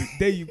 Exactly.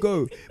 There you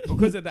go.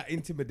 Because of that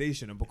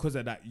intimidation and because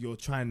of that, you're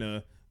trying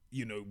to,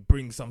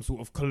 bring some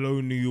sort of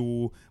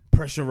colonial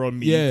pressure on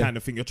me, Yeah. kind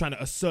of thing. You're trying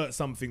to assert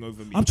something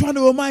over me. I'm trying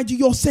to remind you,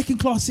 you're a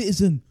second-class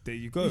citizen. There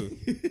you go.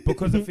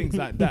 Because of things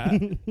like that.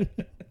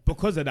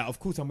 Because of that, of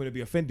course, I'm going to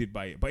be offended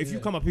by it. But if you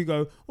come up, you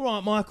go, "All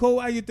right, Michael,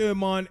 how you doing,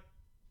 man?"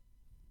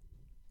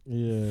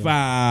 Yeah.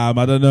 Fam,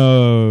 I don't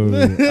know.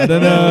 I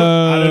don't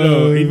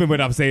know. Even when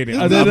I'm saying it,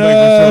 I'm don't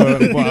not even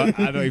sure. But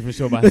I'm not even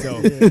sure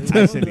myself,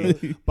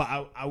 actually.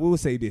 But I will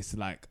say this: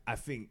 like, I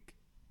think,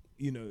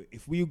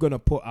 if we're gonna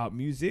put out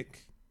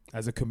music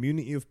as a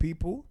community of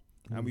people,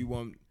 and we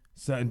want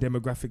certain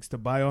demographics to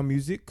buy our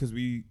music because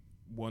we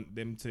want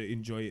them to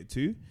enjoy it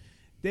too,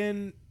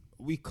 then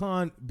we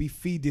can't be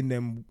feeding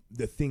them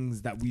the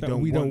things that we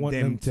don't want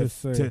them to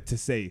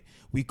say.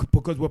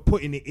 Because we're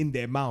putting it in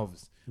their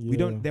mouths. We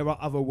don't. There are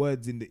other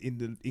words in the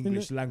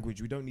English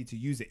language. We don't need to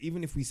use it.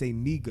 Even if we say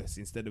negus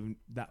instead of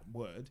that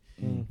word,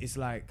 it's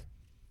like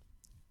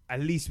at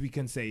least we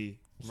can say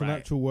It's an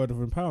actual word of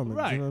empowerment.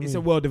 Right, Do you know what I it's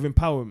mean? a word of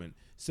empowerment.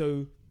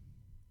 So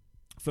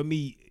for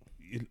me,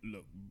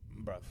 look,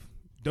 bruv,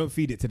 don't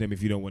feed it to them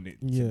if you don't want it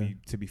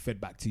to be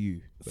fed back to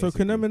you. So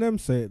can Eminem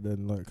say it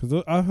then? Like,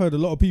 because I heard a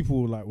lot of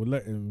people like would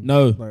let him.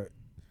 No. Like,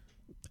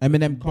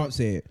 Eminem can't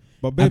say it.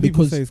 but baby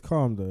people because say it's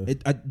calm though.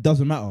 It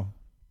doesn't matter.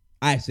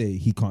 I say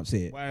he can't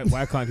say it.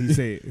 Why can't he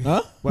say it?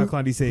 Huh? Why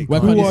can't he say it? Why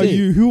Can't can't he he Who are say it?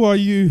 you? Who are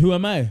you? Who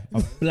am I?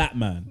 A black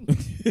man.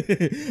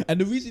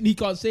 And the reason he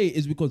can't say it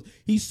is because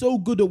he's so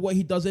good at what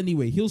he does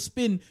anyway. He'll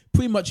spin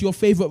pretty much your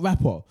favorite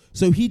rapper.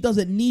 So he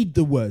doesn't need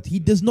the word. He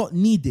does not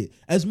need it.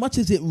 As much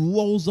as it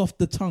rolls off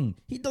the tongue,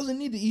 he doesn't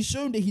need it. He's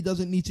shown that he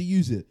doesn't need to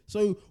use it.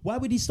 So why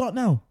would he start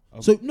now?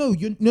 Okay. So no,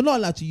 you're not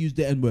allowed to use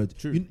the N-word.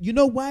 True. You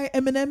know why,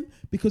 Eminem?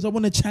 Because I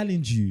want to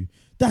challenge you.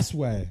 That's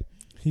why.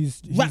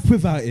 He's Rap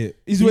without it.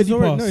 He's already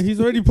passed. No,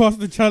 he's already passed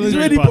the challenge. He's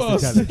already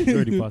passed. He's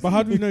already passed. But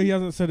how do we know he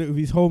hasn't said it with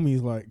his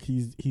homies? Like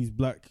he's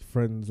black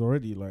friends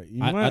already. Like he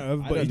might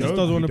have, but he just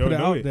doesn't want to put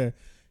it out there.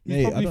 He's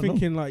Hey, I probably don't know.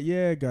 thinking like,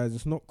 yeah, guys,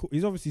 it's not cool.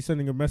 He's obviously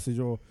sending a message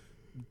or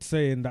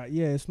saying that,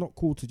 yeah, it's not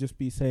cool to just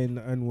be saying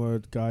the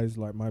N-word, guys,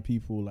 like my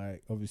people.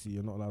 Like, obviously,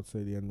 you're not allowed to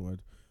say the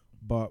N-word.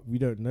 But we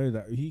don't know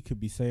that he could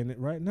be saying it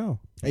right now.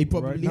 He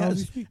probably Right now as we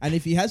has. speak. And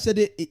if he has said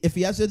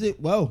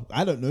it, well,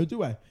 I don't know,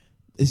 do I?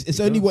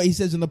 It's only what he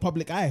says in the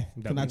public eye.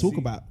 That Can I we talk see.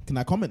 about? Can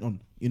I comment on?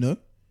 You know?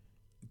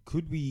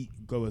 Could we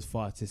go as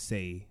far to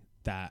say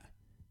that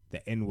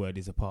the N-word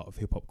is a part of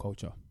hip hop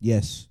culture?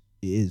 Yes,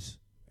 it is.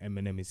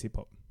 Eminem is hip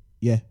hop.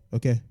 Yeah,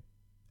 okay.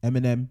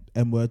 Eminem,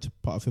 N-word,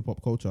 part of hip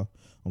hop culture,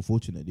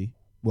 unfortunately.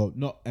 Well,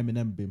 not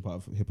Eminem being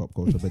part of hip hop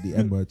culture, but the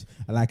N-word.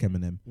 I like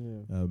Eminem.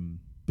 Yeah.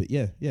 But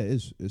yeah, it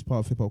is. It's part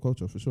of hip hop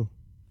culture for sure.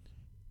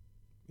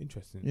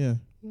 Interesting. Yeah.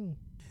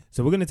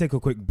 So we're going to take a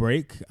quick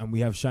break, and we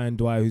have Cheyenne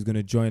Dwyer who's going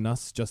to join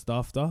us just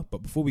after.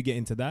 But before we get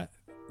into that,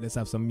 let's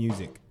have some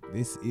music.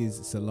 This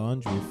is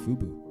Solange with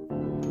Fubu.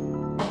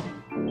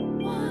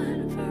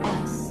 One for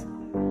us.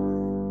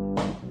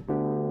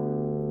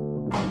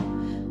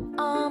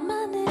 All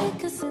my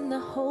niggas in the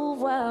whole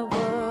wide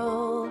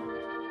world.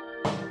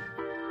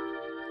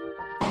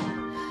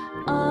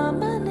 All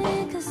my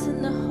niggas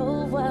in the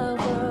whole wide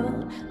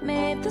world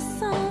made the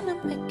song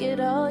and make it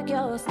all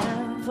yours.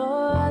 Time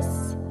for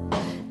us.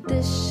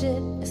 This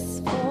shit is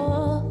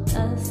for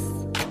us.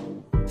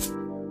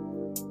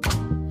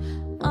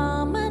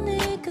 All my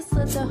niggas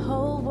let the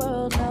whole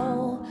world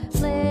know.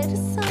 Play the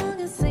song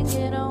and sing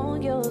it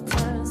on your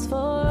terms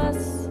for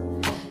us.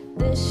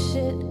 This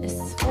shit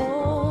is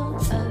for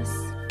us.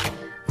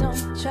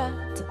 Don't try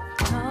to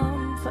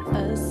come for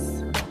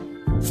us.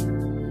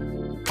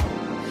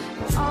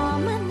 All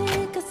my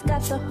niggas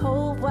got the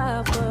whole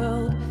wide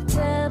world.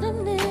 Tell the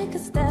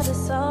niggas that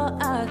it's all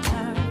our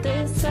turn.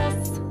 This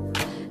us.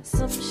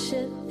 Some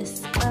shit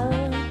is a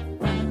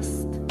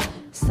must.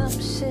 Some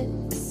shit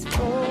is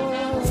for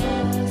us.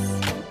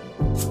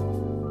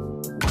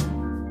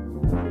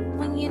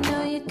 When you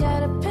know you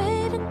gotta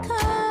pay the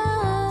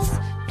cost,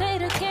 play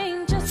the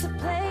game just to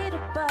play the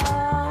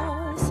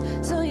boss.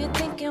 So you're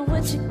thinking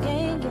what you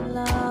gain, you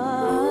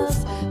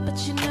lost. But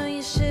you know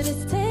your shit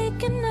is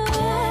taken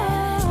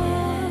off.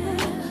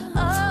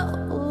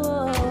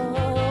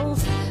 Oh,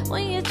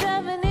 when you're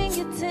driving in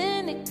your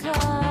tinted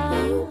car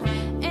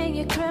and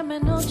you're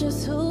criminal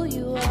just who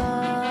you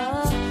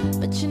are,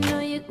 but you know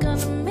you're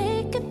gonna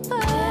make it far.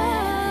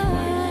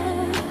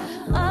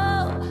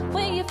 Oh,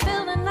 when you're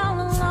feeling all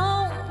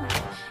alone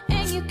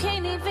and you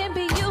can't even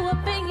be you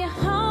up in your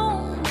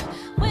home,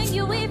 when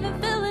you even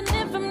feeling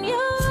it from you,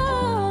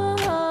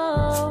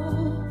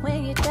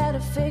 when you gotta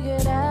figure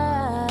it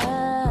out,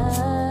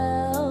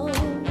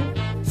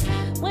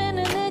 when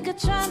a nigga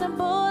tryna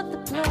board the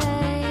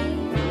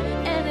plane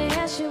and they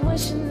ask you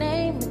what's your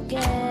name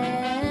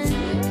again,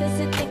 'cause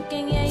they're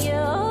thinking, yeah,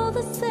 you're all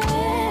the same.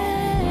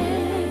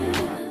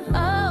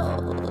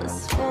 Oh,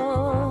 it's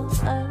for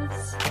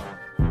us.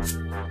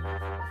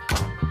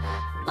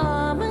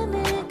 All my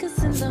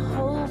niggas in the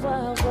whole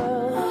wide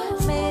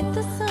world made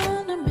the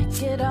song and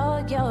make it all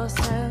yours.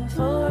 Time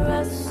for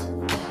us.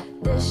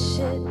 This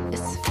shit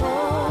is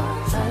for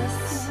us.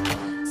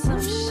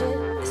 Some shit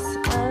is a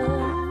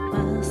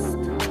must.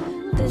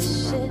 This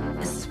shit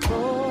is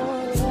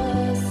for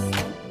us.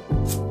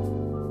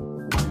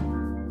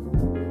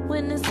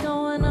 When it's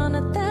going on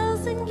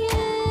 1,000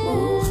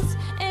 years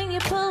and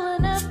you're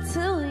pulling up to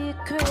your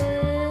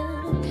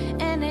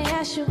crib and they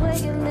ask you where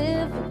you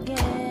live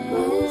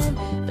again,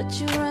 but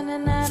you're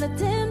running out of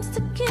Dems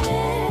to give.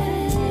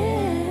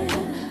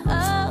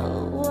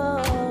 Oh,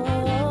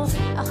 whoa.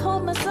 I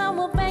hope my son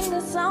will bang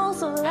the song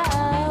so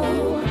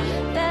loud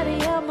that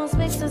he almost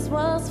makes his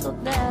walls fall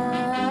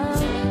down,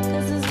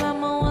 'cause his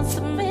mama wants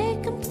to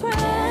make him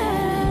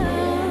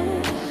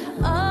proud.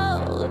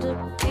 Oh, to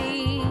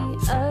be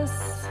us.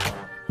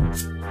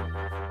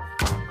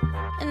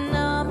 And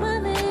all my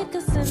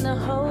niggas in the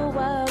whole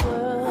wide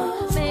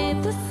world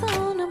made the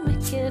song to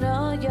make it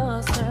all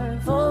yours. Turn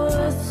for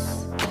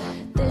us.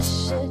 This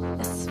shit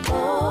is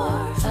for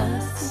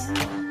us.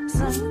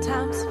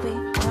 Sometimes we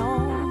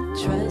don't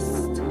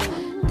trust.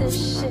 This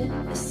shit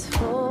is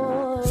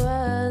for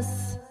us.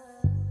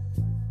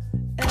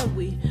 And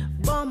we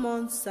bomb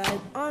on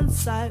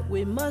sight,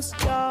 we must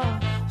draw.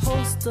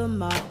 Host of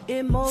my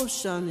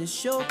emotion,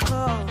 it's your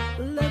call.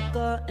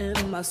 Liquor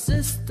in my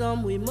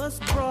system, we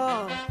must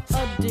brawl.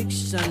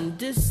 Addiction,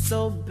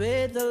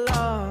 disobey the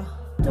law.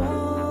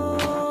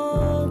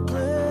 Don't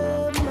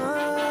clip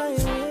my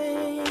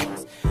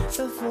wings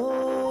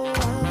before I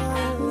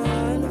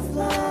learn to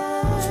fly.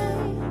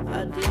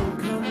 I didn't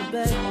come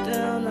back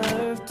down to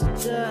earth to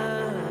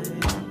die.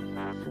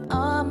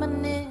 All my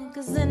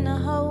niggas in the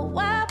whole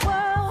wide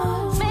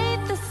world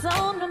made the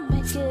song to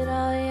make it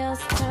all yours.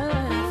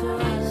 Turn for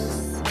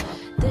us.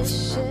 This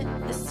shit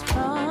is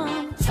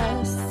from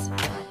us.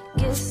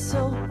 Get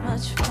so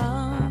much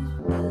from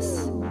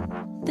us.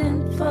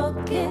 Then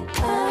forget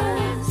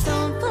us.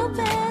 Don't feel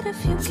bad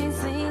if you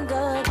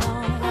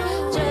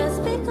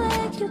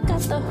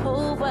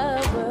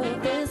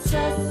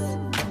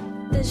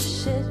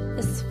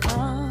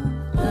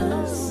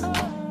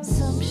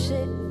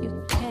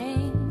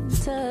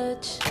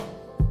touch.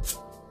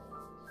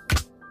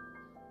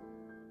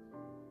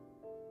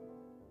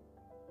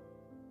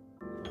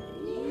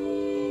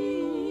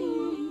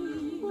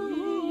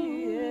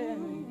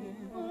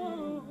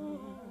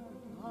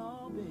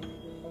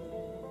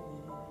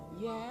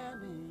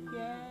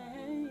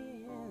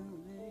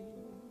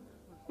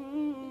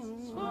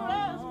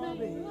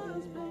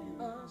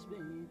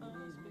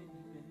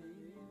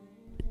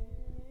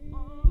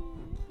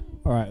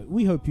 All right,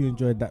 we hope you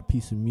enjoyed that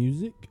piece of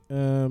music.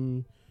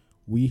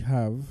 We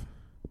have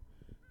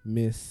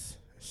Miss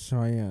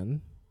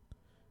Cheyenne.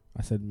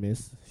 I said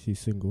Miss, she's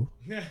single.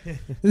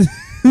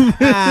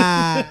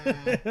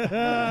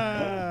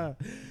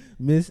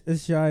 Miss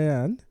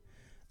Cheyenne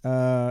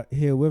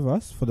here with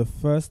us for the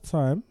first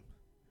time.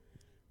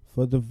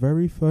 For the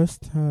very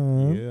first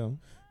time. Yeah.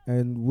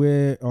 And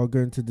we are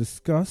going to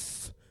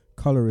discuss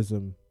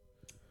colorism.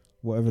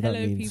 Whatever that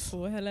Hello, means.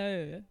 people.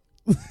 Hello.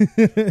 You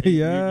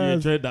Yeah.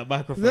 enjoyed that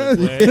microphone.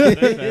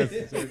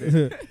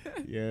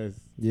 Yes.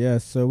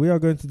 Yes, so we are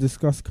going to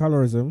discuss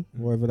colorism,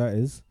 whatever that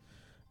is.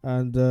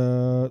 And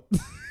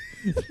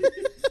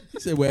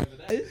Say whatever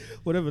that is.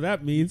 whatever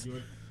that means.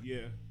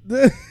 Yeah.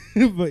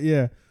 But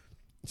yeah.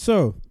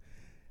 So,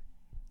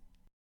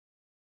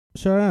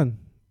 Cheyenne,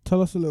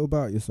 tell us a little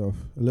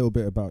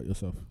bit about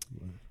yourself.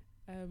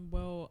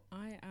 Well,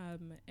 I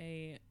am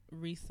a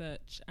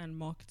research and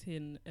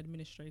marketing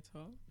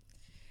administrator.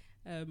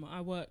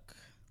 I work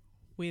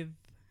with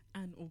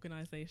an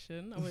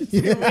organisation. I won't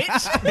say which.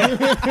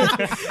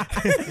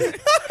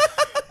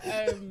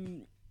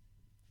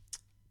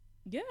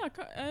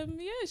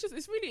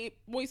 It's really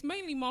it's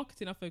mainly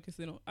marketing I focus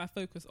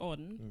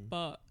on,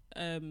 but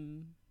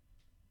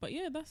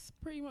yeah, that's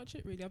pretty much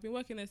it really. I've been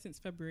working there since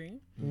February.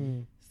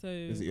 So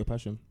Is it your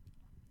passion?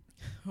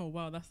 oh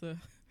wow, that's a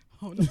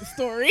whole nother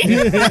story.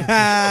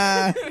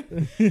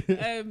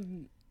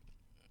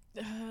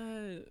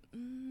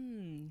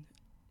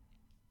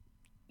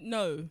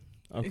 No,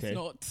 Okay. it's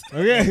not.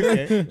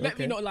 Okay. Let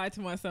me not lie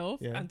to myself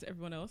Yeah. and to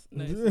everyone else.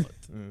 No, it's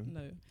not. Mm.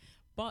 No,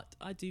 but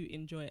I do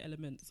enjoy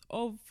elements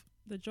of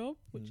the job,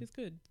 which is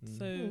good.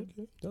 So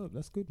Dope,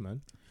 that's good,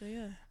 man.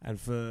 yeah. And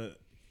for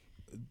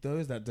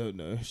those that don't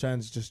know,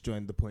 Shan's just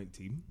joined the point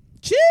team.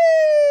 Cheese!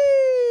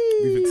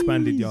 We've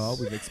expanded, y'all.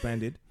 We've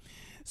expanded.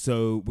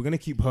 So we're going to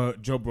keep her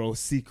job role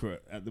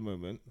secret at the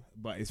moment,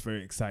 but it's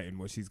very exciting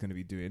what she's going to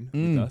be doing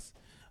with us.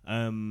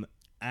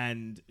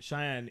 And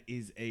Cheyenne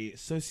is a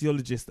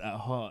sociologist at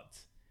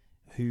heart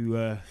who...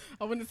 I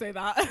wouldn't say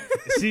that.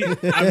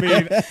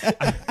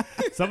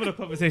 Some of the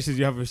conversations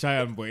you have with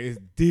Cheyenne, boy, is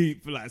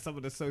deep. Like some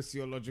of the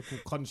sociological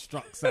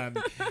constructs and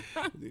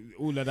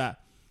all of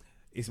that.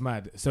 It's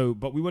mad. So,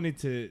 but we wanted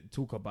to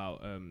talk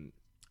about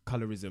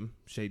colorism,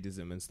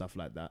 shadism and stuff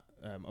like that.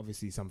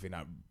 Obviously something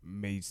that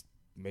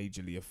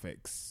majorly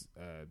affects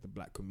the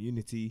black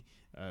community,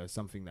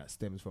 something that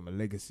stems from a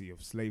legacy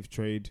of slave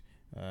trade.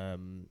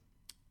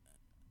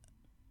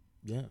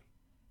 Yeah.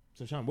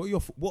 So, Cheyenne, what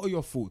are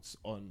your thoughts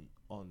on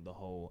the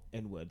whole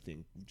N-word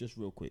thing? Just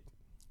real quick.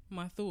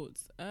 My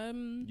thoughts.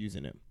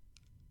 Using it.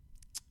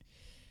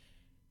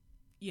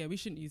 Yeah, we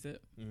shouldn't use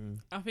it.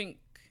 I think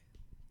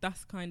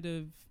that's kind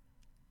of...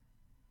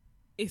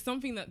 It's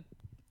something that,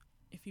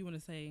 if you want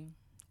to say,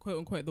 quote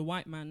unquote, the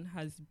white man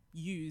has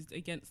used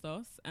against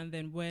us, and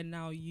then we're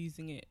now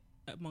using it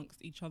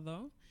amongst each other.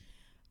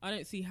 I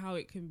don't see how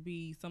it can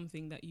be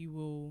something that you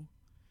will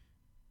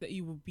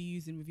be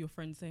using with your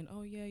friends, saying,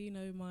 oh yeah, you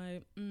know,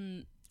 my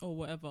or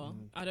whatever.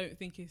 I don't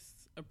think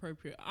it's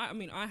appropriate. I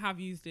mean, I have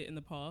used it in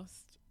the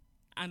past,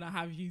 and I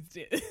have used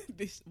it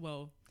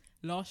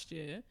last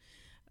year.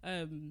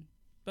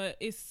 But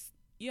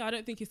I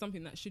don't think it's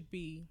something that shouldn't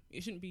be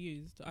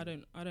used. I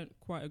don't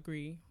quite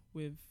agree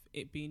with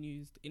it being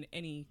used in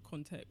any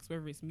context,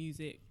 whether it's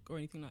music or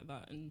anything like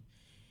that. And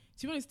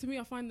to be honest, to me,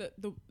 I find that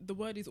the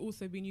word is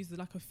also being used as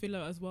like a filler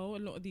as well. A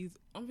lot of these,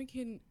 I'm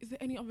thinking, is there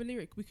any other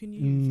lyric we can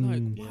use?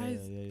 Why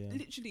is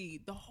literally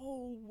the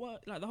whole word,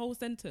 like the whole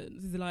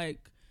sentence is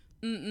like,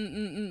 I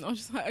was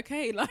just like,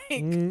 okay, like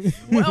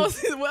what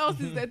else is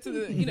there to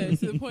the,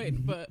 to the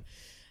point? But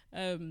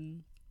yeah,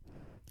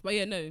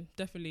 no,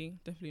 definitely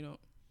not.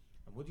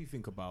 And what do you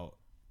think about,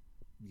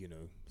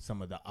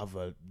 some of the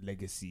other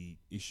legacy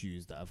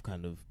issues that have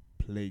kind of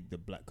plagued the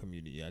black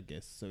community, I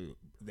guess? So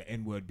the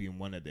N-word being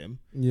one of them.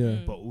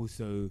 Yeah. But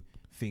also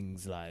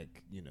things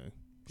like,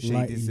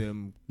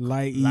 shadism,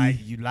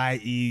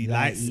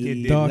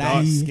 light-skinned,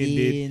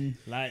 dark-skinned,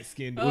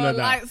 light-skinned, all of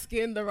that.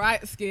 Light-skinned, the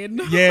right skin.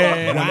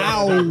 Yeah.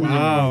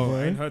 Wow.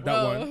 I heard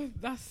that one.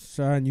 That's...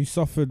 Sharon, you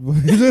suffered. Boy.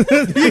 Do you know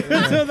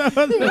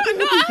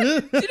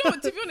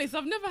what? To be honest,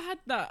 I've never had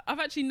that. I've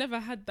actually never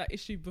had that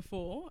issue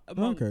before.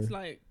 Amongst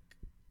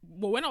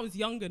when I was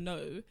younger,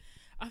 no.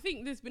 I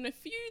think there's been a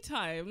few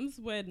times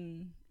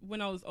when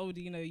I was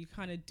older, you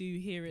kind of do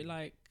hear it,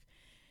 like,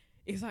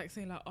 it's like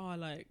saying like, oh,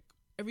 like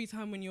every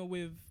time when you're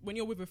with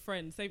a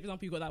friend, say for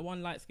example you got that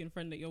one light skinned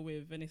friend that you're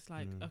with, and it's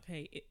like,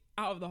 okay,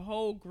 out of the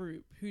whole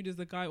group, who does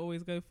the guy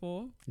always go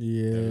for?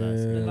 Yeah,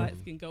 the light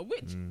skinned girl,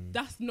 which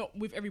that's not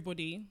with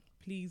everybody.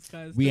 please,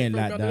 guys. We don't ain't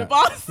throw like me under the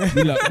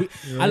that.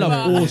 bus. I love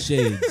But- all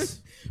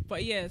shades.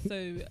 But yeah,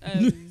 so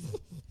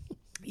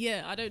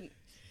yeah,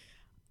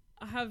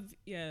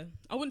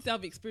 I wouldn't say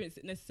I've experienced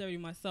it necessarily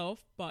myself,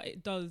 but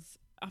it does.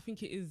 I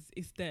think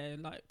it's there.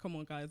 Like, come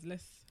on, guys,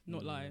 let's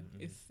not lie.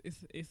 It's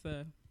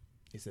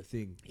It's a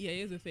thing. yeah, it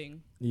is a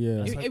thing.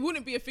 Yeah, It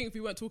wouldn't be a thing if we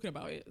weren't talking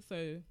about it.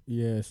 So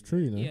yeah, it's true.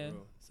 You know? yeah,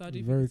 so I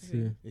do Very think it's a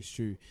thing. true. It's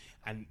true.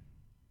 And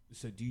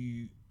so, do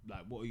you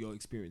like? What are your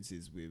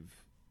experiences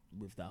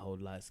with that whole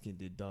light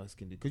skinned, dark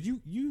skinned? Because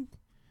you,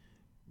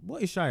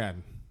 what is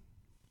Cheyenne?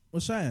 Well,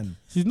 Cheyenne.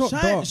 She's not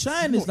dark.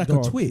 Cheyenne She's is not like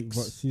dark, a Twix.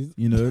 but she's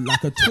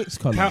Like a Twix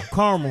color.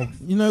 Caramel.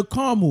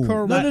 Caramel.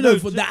 Caramel. No,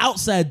 for the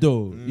outside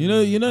though. You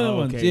know the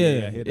ones. Okay,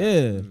 I Yeah, hear yeah.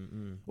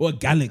 that. Or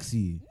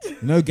Galaxy.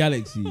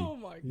 Galaxy. Oh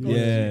my god.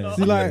 Yeah.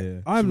 See, like yeah.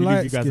 I'm Should we leave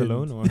light you guys skinned.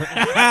 alone? Or?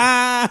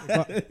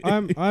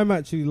 But I'm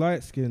actually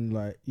light skinned.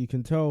 Like you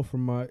can tell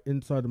from my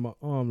inside of my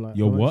arm. Like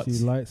You're I'm what? actually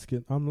light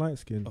skinned. I'm light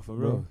skinned. Oh, for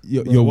real?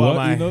 You're what? Am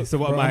I? You know? So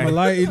what Bro, am I'm a I?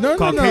 light. No,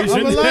 Caucasian?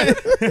 I'm a light.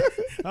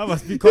 I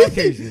must be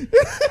Caucasian.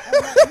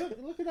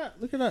 Look at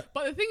that. Look at that.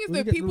 But the thing is When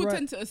you that get the people right-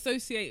 tend to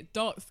associate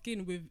dark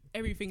skin with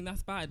everything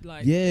that's bad.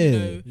 Like, Yeah. you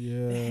know,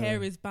 Yeah. the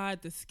hair is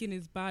bad, the skin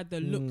is bad, the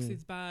looks Mm.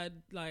 is bad.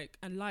 Like,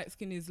 and light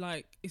skin is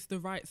like, it's the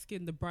right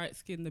skin, the bright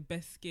skin, the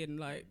best skin.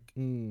 Like,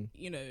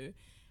 you know.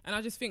 And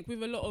I just think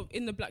with a lot of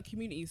in the black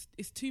communities,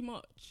 it's too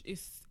much.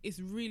 It's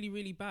really,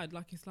 really bad.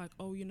 Like, it's like,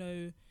 oh, you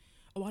know,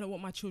 oh, I don't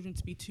want my children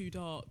to be too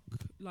dark.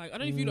 Like, I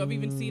don't know if you lot have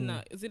even seen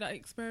that. Is it that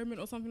experiment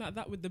or something like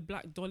that with the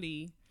black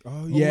dolly?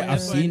 Oh or Yeah, whatever,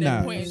 I've seen and then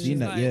that. pointing, I've she's seen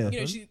that, like, yeah. You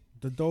know, she,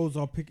 The dolls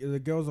are picking. The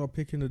girls are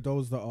picking the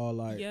dolls that are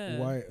like Yeah.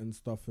 white and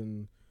stuff,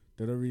 and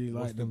they don't really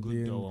What's like the them good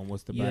being. doll and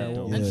what's the yeah. bad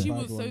doll? And Yeah. she Bad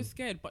was so one.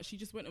 scared, but she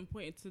just went and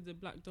pointed to the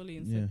black dolly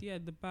and Yeah. said, yeah,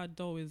 the bad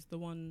doll is the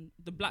one,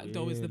 the black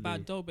doll is the Really?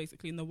 bad doll,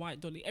 basically, and the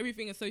white dolly.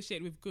 Everything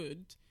associated with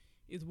good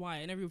is white,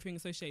 and everything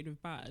associated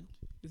with bad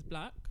is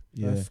black.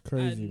 Yeah. That's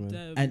crazy, and,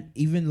 man. And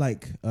even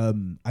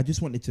I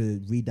just wanted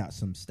to read out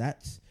some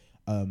stats.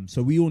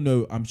 So we all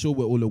know, I'm sure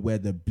we're all aware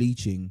that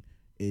bleaching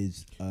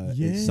is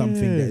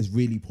something that is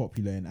really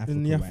popular in Africa.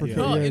 In the right Africa,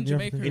 now. Oh, yeah, in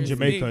Jamaica, In it's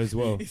Jamaica big. as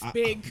well. It's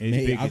big. It's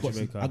Mate, big I in got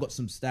Jamaica. I got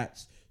some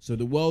stats. So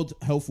the World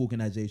Health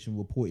Organization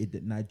reported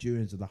that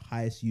Nigerians are the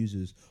highest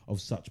users of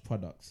such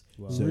products.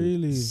 Wow. So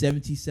Really?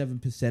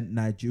 77%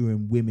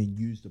 Nigerian women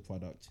use the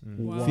product.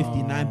 Wow.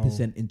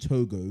 59% in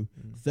Togo,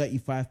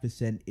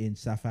 35% in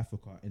South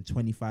Africa, and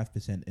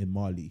 25% in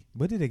Mali.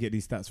 Where did they get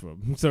these stats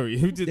from? Sorry,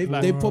 who did They've,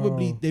 like,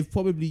 they've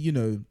probably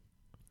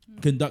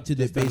conducted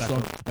it Just done based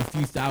like on a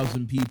few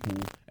thousand people,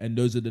 and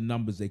those are the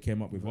numbers they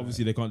came up with.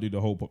 Obviously, they can't do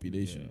the whole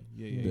population.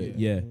 But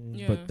yeah.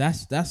 Yeah. But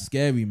that's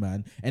scary,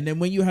 man. And then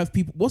when you have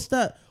people, what's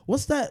that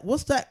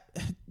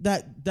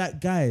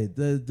guy,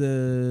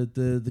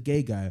 the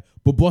gay guy,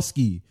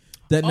 Boboski,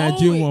 that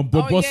Nigerian one,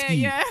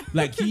 Boboski. yeah.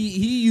 Like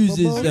he uses.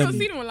 Have you not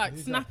seen him like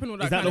snapping all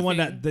that? is that kind the of one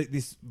thing? that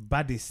this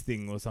baddest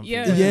thing or something?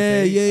 Yeah. What did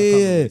Yeah, he say? I can't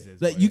remember what he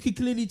says, Like but you can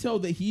clearly tell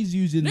that he's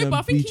using No, but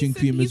I think bleaching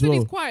cream he as said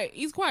well.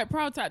 he's quite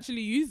proud to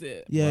actually use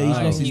it. Yeah, he's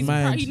Wow. lost his He's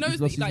mind. He knows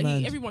He's lost that, his like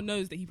mind. everyone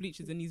knows that he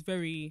bleaches, and he's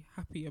very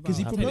happy about. Because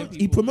he telling promotes, he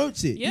people.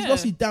 promotes it. He's Yeah.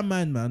 lost his damn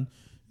mind, man.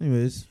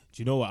 Anyways,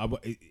 do you know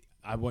what?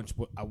 I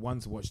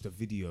once watched a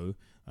video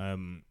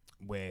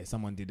where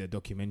someone did a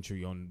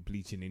documentary on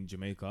bleaching in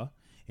Jamaica.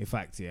 In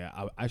fact, yeah,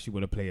 I actually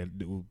want to play a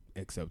little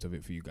excerpt of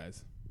it for you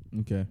guys.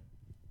 okay.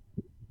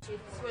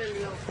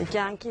 You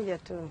can't kill you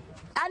too.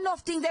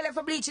 Enough things they left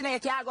for bleaching, you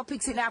can't go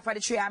pick it off for the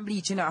tree and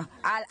bleach, you know.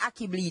 I'll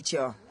aki bleach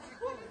you.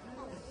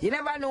 You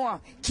never know.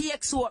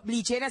 Cake soap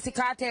bleach, you know, see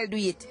cartel do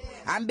it.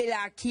 And be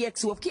like cake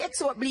soap. Cake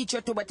soap bleach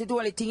you too, but the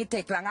only thing it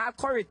take long. I'll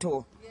curry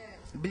too.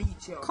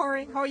 Bleach you.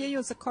 Curry? How you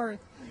use the curry?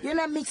 You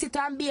know, mix it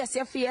and base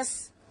your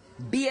face.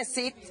 Base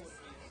it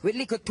with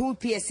little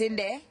toothpaste in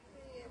there.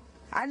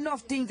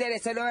 Enough things that they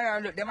say,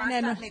 don't look, they might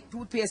start make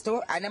toothpaste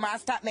too, and they might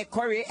start make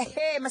curry.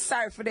 Hey, I'm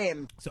sorry for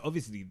them. So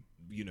obviously,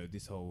 you know,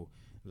 this whole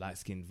light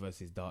skin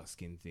versus dark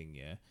skin thing,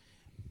 yeah.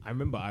 I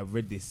remember I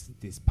read this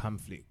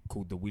pamphlet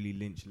called the Willie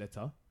Lynch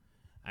Letter,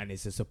 and let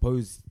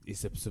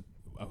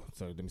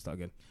me start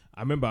again.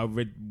 I remember I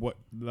read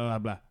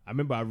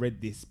I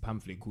read this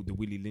pamphlet called the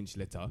Willie Lynch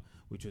Letter,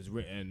 which was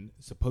written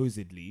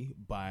supposedly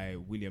by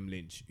William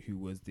Lynch, who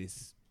was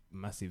this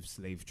massive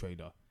slave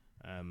trader.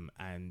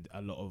 And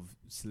a lot of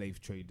slave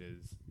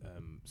traders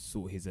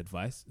sought his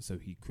advice, so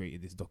he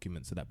created this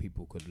document so that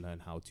people could learn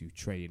how to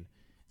train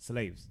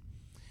slaves.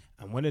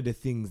 And one of the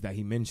things that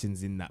he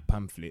mentions in that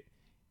pamphlet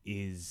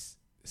is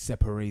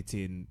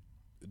separating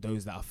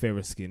those that are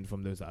fairer skinned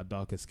from those that are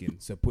darker skinned.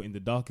 So putting the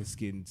darker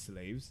skinned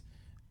slaves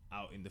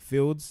out in the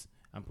fields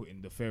and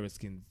putting the fairer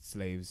skinned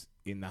slaves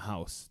in the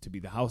house to be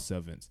the house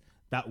servants.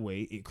 That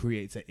way it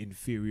creates an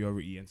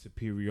inferiority and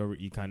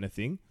superiority kind of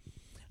thing.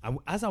 And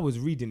as I was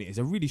reading it, it's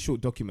a really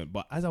short document,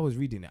 but as I was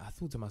reading it, I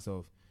thought to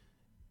myself,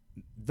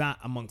 that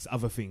amongst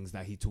other things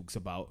that he talks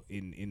about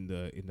in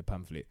the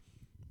pamphlet,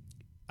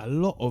 a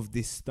lot of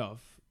this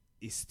stuff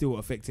is still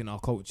affecting our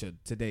culture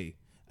today.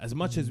 As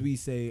much as we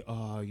say,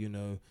 you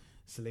know,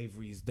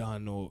 slavery is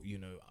done, or, you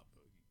know,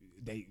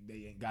 they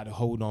ain't got a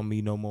hold on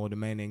me no more. The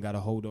man ain't got a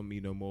hold on me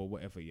no more.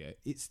 Whatever. Yeah,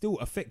 it still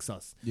affects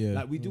us. Yeah.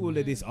 Like we do all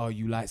of this. Oh,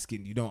 you light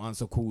skinned. You don't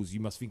answer calls. You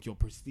must think you're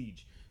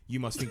prestige. You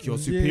must think you're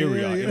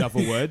superior. In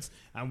other words,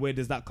 and where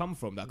does that come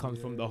from? That comes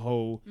from the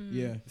whole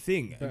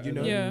thing. Better You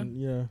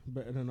know,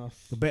 better than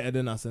us. better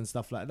than us and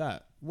stuff like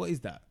that. What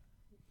is that?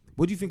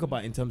 What do you think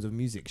about in terms of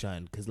music,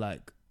 Cheyenne? Because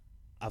like,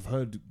 I've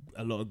heard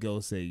a lot of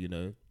girls say, you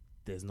know,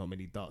 there's not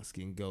many dark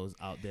skinned girls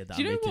out there that.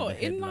 Do you are know making what?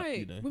 the In headline, like,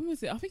 you know? when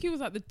was it? I think it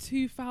was like the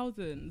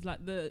 2000s,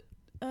 like the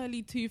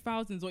early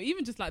 2000s, or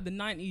even just like the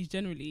 90s.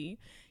 Generally,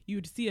 you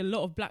would see a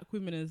lot of black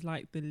women as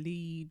like the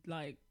lead,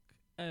 like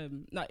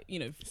you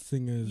know,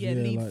 Singers,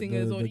 lead like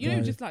singers, or the you know,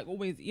 guy. just like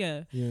always,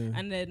 Yeah.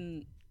 And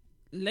then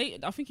later,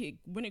 I think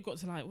when it got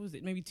to like, what was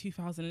it, maybe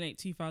 2008,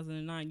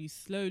 2009, you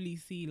slowly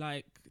see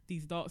like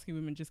these dark skinned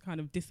women just kind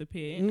of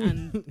disappear.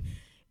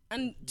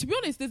 And to be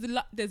honest,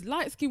 there's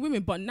light skinned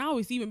women, but now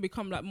it's even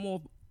become like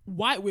more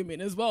white women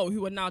as well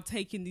who are now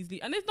taking these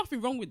lead. And there's nothing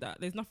wrong with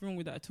that. There's nothing wrong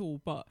with that at all.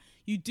 But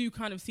you do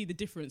kind of see the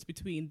difference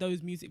between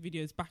those music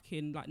videos back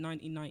in like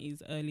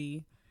 1990s,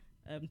 early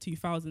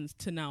 2000s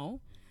to now.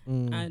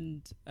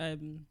 And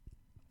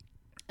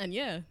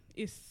yeah,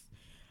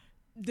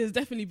 there's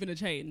definitely been a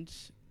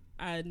change.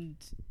 And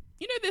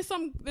you know,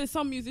 there's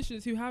some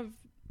musicians who have,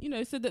 you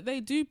know, said that they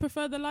do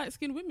prefer the light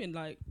skinned women,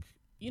 like,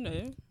 you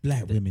know,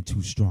 Black women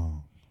too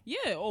strong.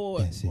 yeah, or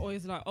That's it.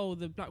 it's like, oh,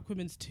 the black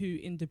women's too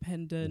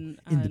independent.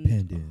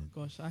 Independent. And,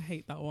 oh gosh, I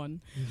hate that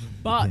one.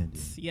 But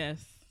Independent.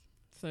 yes,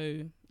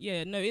 so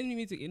yeah, no, in the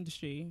music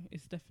industry,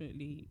 it's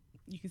definitely,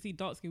 you can see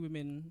dark skinned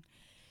women,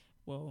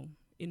 well,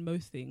 in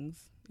most things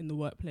in the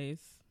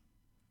workplace,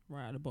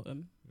 right at the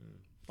bottom.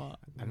 But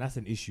And that's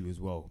an issue as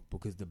well,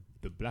 because the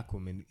black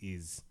woman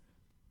is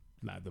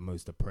like the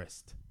most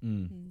oppressed,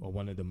 or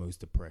one of the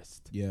most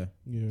oppressed Yeah.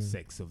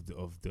 sex of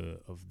the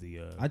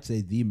I'd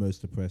say the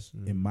most oppressed,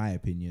 in my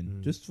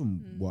opinion, just from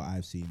what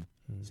I've seen.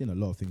 Seen a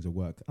lot of things at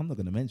work. I'm not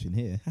going to mention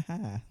here.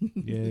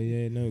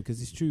 no,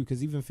 because it's true.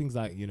 Because even things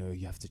like, you know,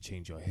 you have to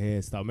change your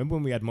hairstyle. Remember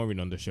when we had Maureen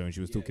on the show and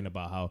she was talking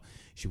about how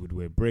she would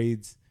wear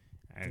braids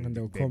and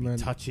they'll they'd be comment.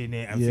 touching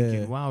it and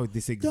thinking, wow,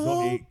 this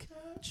exotic.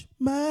 Touch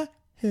my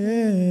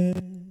hair.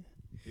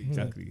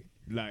 Exactly.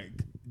 Like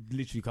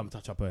literally come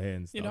touch up her hair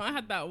and stuff. you know, I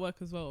had that at work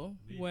as well,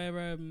 where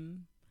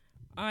when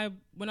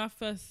I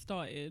first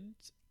started,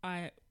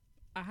 I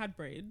had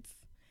braids,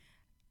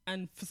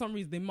 and for some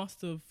reason they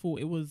must have thought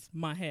it was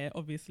my hair.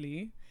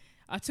 Obviously,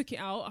 I took it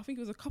out. I think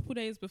it was a couple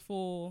days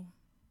before.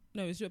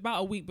 No, it was about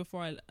a week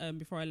before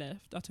I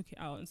left. I took it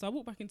out, and so I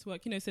walked back into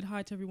work. You know, said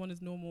hi to everyone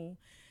as normal,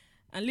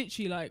 and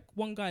literally like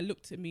one guy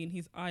looked at me and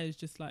his eyes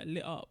just like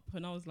lit up,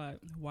 and I was like,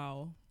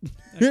 wow,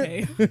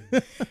 okay,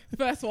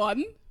 first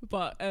one.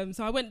 But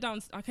so I went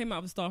down. I came out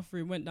of the staff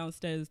room, went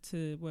downstairs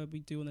to where we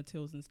do on the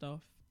tills and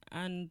stuff,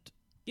 and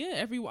yeah,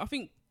 everyone. I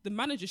think the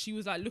manager, she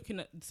was like looking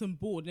at some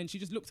board, and then she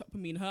just looked up at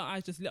me, and her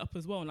eyes just lit up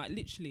as well, and like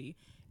literally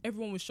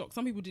everyone was shocked.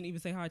 Some people didn't even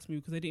say hi to me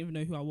because they didn't even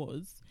know who I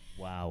was.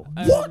 Wow.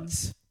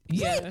 What?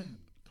 Yeah. Come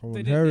They on,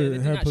 didn't- hair, they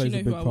didn't hair actually plays a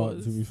know big who I part,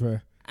 was. to be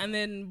fair. And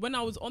then when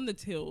I was on the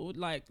till,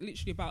 like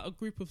literally about a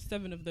group of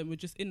 7 of them were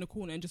just in the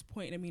corner and just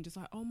pointing at me and just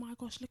like, oh my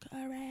gosh, look at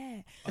her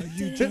hair. Are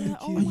you Yeah, joking?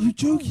 oh Are my you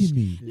joking gosh,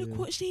 me? Look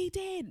what she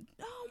did.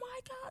 Oh my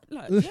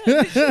God. Like,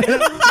 yeah,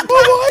 literally.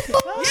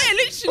 Yeah,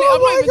 literally.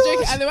 I'm not even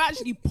joking. And they were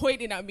actually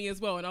pointing at me as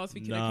well. And I was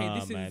thinking, okay,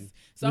 this man. is.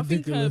 So I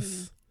think,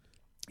 Ridiculous.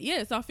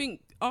 so I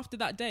think after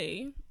that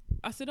day,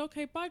 I said,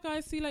 okay, bye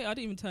guys, see you later. I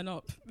didn't even turn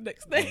up the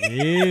next day.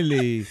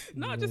 Really?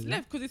 No, I just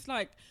left because it's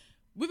like,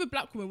 with a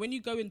black woman, when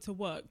you go into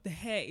work, the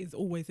hair is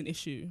always an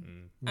issue.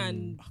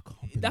 And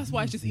that's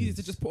why it's just easy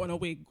to just put on a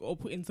wig or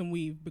put in some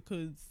weave,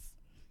 because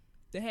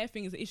the hair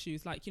thing is an issue.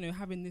 It's like, you know,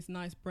 having this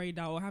nice braid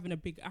out or having a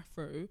big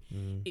afro,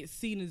 it's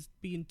seen as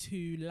being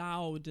too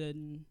loud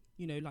and,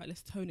 you know, like,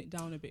 let's tone it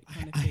down a bit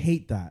kind of I thing.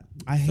 hate that.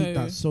 I hate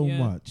that so yeah.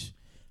 much.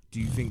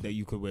 Do you think that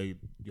you could wear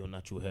your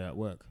natural hair at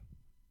work?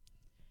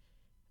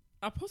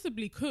 I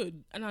possibly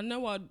could, and I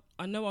know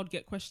I'd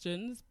get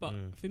questions, but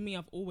for me,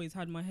 I've always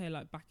had my hair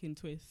like back in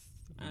twists,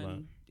 and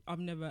Right. I've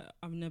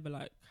never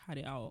like had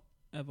it out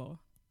ever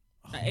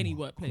at any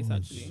workplace.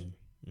 Actually,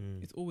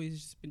 it's always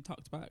just been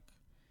tucked back.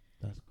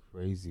 That's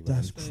crazy, man.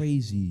 That's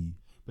crazy.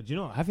 But you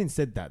know, having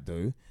said that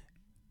though,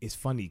 it's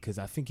funny because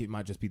I think it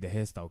might just be the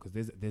hairstyle.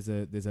 Because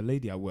there's a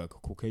lady at work, a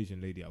Caucasian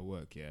lady at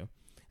work, yeah,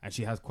 and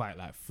she has quite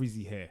like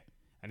frizzy hair,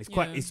 and it's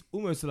quite, it's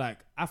almost like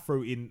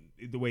afro in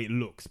the way it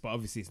looks, but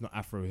obviously it's not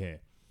afro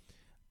hair.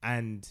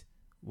 And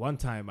one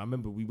time, I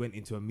remember we went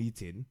into a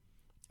meeting,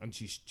 and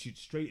she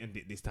straightened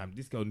it this time.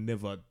 This girl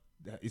never.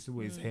 It's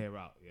always hair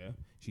out, yeah.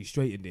 She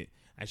straightened it,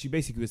 and she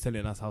basically was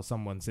telling us how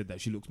someone said that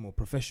she looks more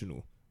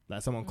professional.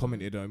 Like someone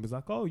commented on it and was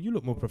like, "Oh, you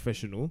look more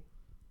professional."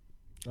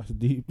 That's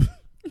deep.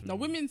 Now,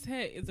 women's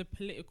hair is a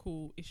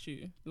political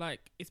issue.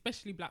 Like,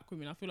 especially black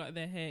women, I feel like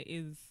their hair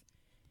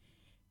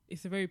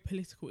it's a very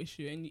political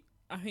issue, and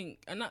I think,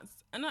 and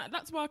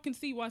that's why I can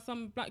see why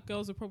some black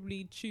girls will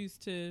probably choose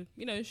to,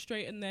 you know,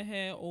 straighten their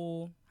hair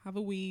or have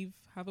a weave,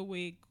 have a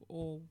wig,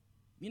 or,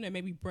 you know,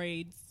 maybe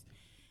braids.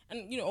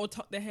 and or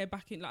tuck their hair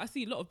back in. Like I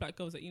see a lot of black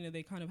girls that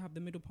they kind of have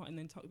the middle part and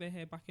then tuck their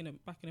hair back in a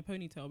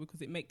ponytail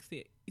because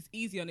it's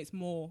easier and it's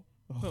more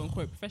quote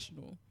unquote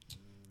professional.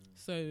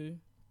 So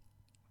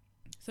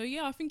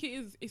yeah, I think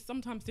it's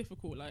sometimes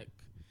difficult. Like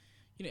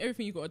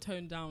everything you got to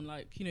tone down.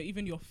 Like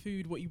even your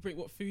food, what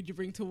food you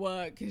bring to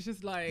work. It's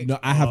just like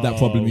I have that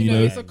problem.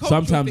 It's a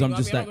Sometimes thing. I'm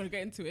just I'm not gonna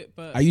get into it,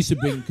 but I used to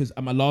bring, because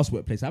at my last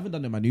workplace, I haven't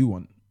done it in my new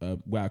one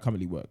where I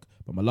currently work,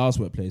 but my last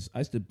workplace, I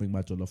used to bring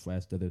my jollof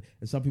rice, and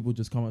some people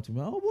just come up to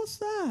me, oh, what's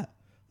that?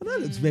 Oh,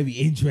 that looks very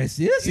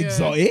interesting. That's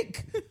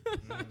exotic.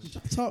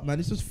 Shut up, man.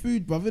 It's just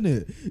food, bruv,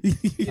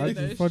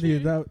 innit?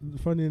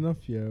 Funny enough,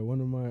 yeah.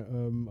 One of my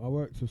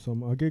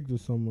I gigged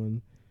with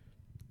someone,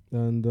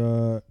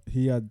 and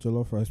he had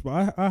jollof rice,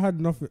 but I had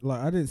nothing.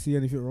 Like I didn't see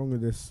anything wrong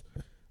with this,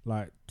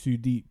 like too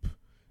deep.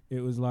 It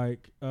was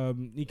like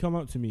he come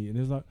up to me and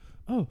he was like,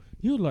 "Oh,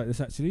 you would like this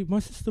actually. My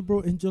sister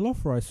brought in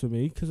jollof rice for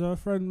me because her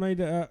friend made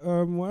it at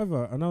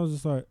whatever." And I was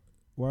just like,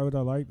 "Why would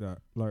I like that?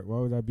 Like, why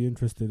would I be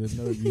interested in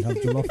knowing you have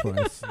jollof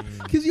rice?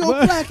 Because you're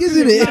black,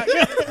 isn't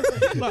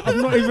it? Like,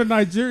 I'm not even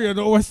Nigerian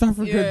or West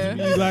African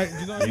to be like, do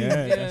you know what I mean?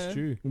 Yeah, that's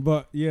true.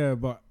 But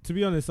to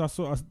be honest, I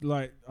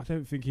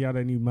don't think he had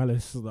any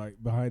malice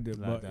like behind it.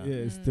 Like but that.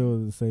 it's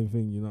still the same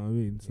thing. You know what I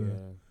mean? So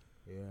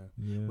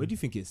Yeah. Where do you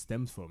think it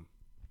stems from?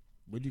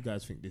 Where do you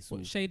guys think this?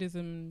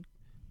 Shadism,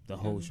 the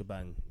whole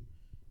shebang,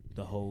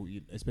 the whole,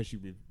 especially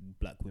with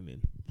black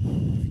women. Where do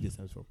you think it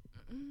stems from?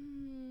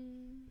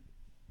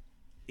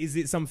 Is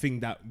it something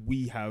that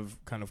we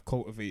have kind of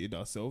cultivated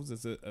ourselves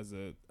as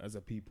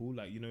a people?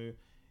 Like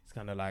it's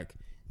kind of like,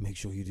 make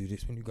sure you do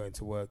this when you're going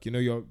to work.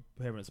 Your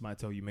parents might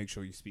tell you, make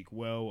sure you speak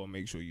well, or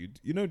make sure you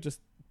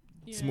just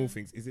small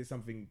things. Is it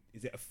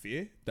a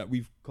fear that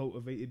we've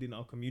cultivated in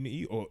our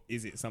community, or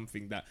is it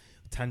something that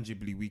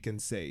tangibly we can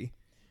say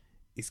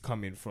is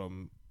coming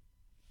from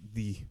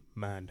the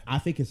man? I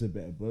think it's a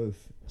bit of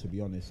both, to be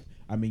honest.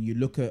 I mean, you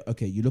look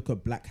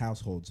at black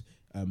households.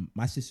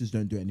 My sisters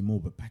don't do it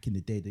anymore, but back in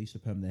the day, they used to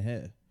perm their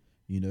hair.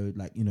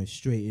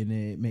 Straighten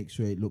it, make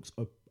sure it looks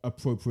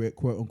appropriate,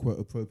 quote unquote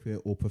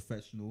appropriate or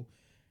professional.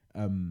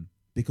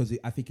 Because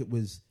I think it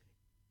was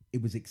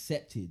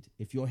accepted.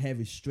 If your hair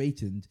is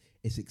straightened,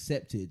 it's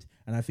accepted.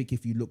 And I think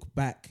if you look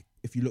back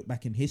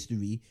in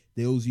history,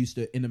 they always used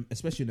to,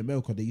 especially in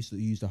America, they used to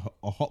use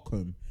a hot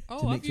comb.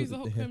 Oh, I've used a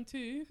hot comb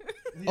too.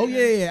 Oh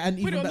yeah, and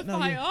put even it on the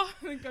fire now,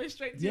 and go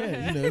straight to your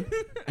hair.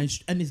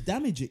 and it's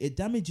damaging. It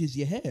damages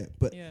your hair.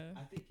 But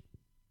I think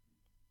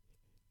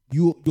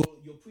you're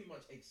pretty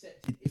much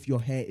accepted if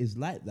your hair is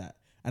like that.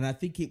 And I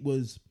think it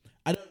was.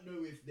 I don't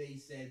know if they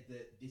said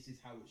that this is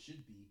how it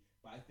should be,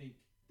 but I think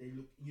they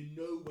look.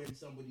 When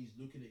somebody's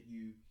looking at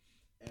you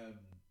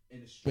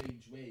in a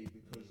strange way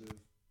because of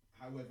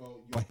however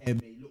your hair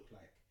may look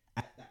like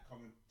at that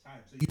current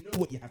time. So you know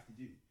what you have to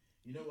do.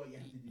 You know what you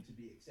have to do to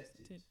be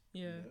accepted.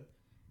 Yeah.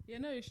 Yeah,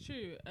 no, it's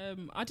true.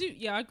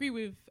 I agree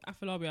with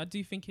Afolabi. I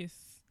do think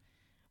it's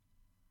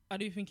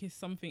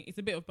something. It's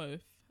a bit of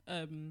both.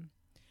 I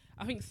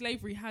think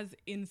slavery has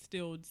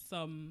instilled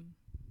some,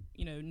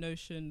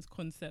 notions,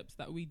 concepts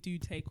that we do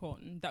take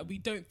on that we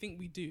don't think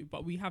we do,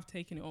 but we have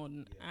taken it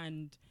on,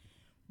 and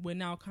we're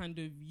now kind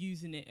of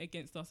using it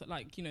against us.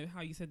 Like,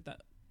 how you said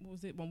that. What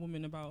was it? One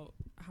woman about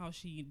how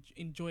she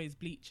enjoys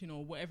bleaching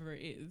or whatever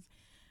it is,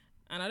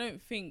 and I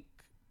don't think.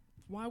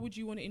 Why would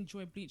you want to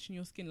enjoy bleaching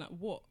your skin? Like,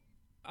 what?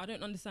 I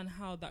don't understand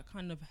how that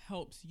kind of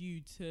helps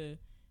you to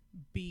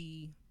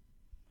be,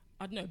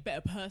 I don't know, a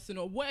better person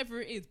or whatever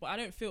it is. But I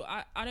don't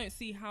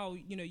see how,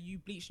 you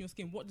bleaching your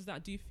skin. What does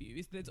that do for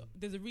you?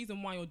 There's a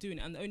reason why you're doing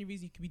it. And the only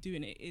reason you could be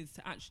doing it is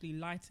to actually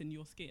lighten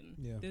your skin.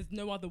 Yeah. There's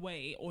no other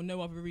way or no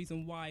other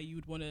reason why you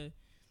would want to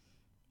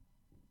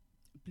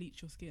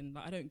bleach your skin.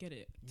 Like, I don't get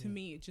it. Yeah. To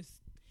me,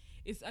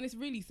 it's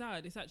really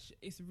sad.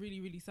 It's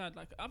really, really sad.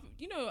 Like,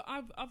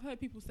 I've heard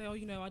people say, oh,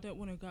 I don't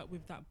want to go out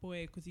with that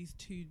boy because he's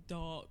too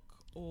dark,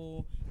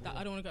 or that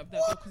I don't want to go out with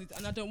that boy because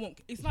and I don't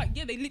want. It's like,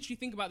 they literally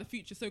think about the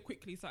future so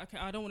quickly. It's like, okay,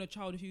 I don't want a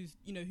child who's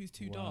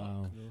too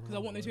dark because I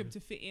want them to be able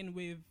to fit in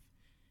with,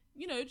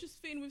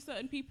 just fit in with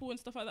certain people and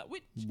stuff like that.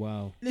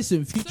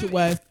 Listen, future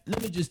wife,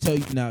 let me just tell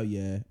you now,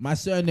 my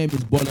surname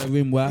is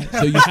Bolarimwa,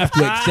 so you have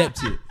to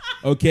accept it,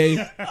 okay?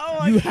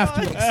 You have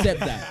to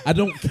accept that. I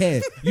don't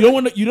care. You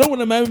don't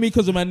want to marry me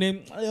because of my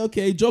name.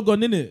 Okay, jog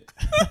on, innit?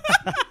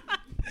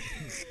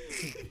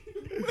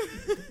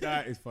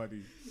 That is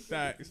funny.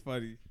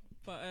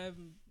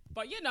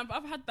 But yeah, no,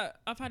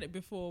 I've had it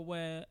before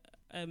where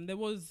there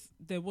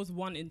was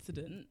one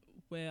incident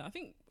where I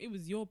think it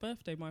was your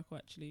birthday, Michael,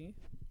 actually.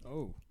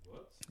 Oh.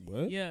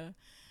 What? Yeah.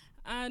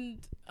 And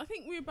I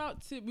think we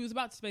was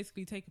about to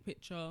basically take a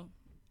picture,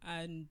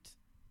 and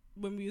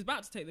when we was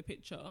about to take the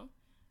picture,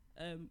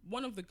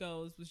 one of the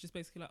girls was just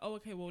basically like, oh,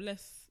 okay, well,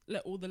 let's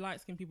let all the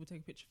light-skinned people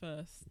take a picture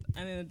first,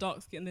 and then the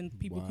dark-skinned, and then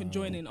people can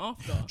join in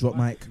after. Drop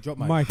mic.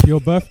 Mike,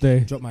 your birthday.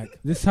 Drop mic.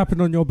 This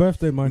happened on your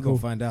birthday, Michael. We'll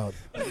find out.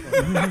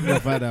 We'll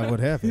find out what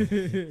happened.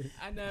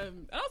 And I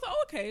was like,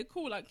 oh, okay,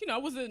 cool. Like, I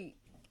wasn't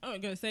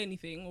going to say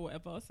anything or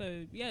whatever.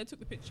 So, yeah, I took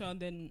the picture, and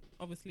then,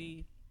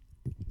 obviously,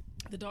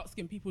 the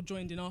dark-skinned people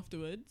joined in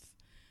afterwards.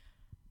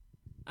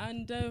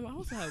 And I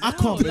was like, I wow,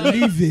 can't like,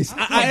 believe this. I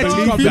can't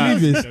can't believe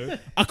believe that. this.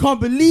 I can't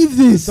believe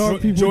this.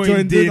 Dark people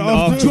Joined in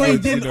after.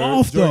 Joined in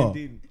after.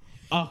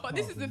 But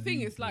this is the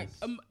thing. It's like,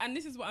 and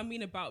this is what I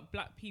mean about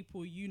black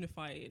people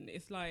unifying.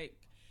 It's like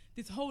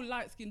this whole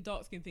light skin,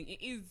 dark skin thing.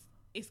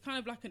 It's kind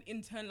of like an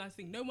internalized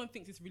thing. No one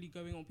thinks it's really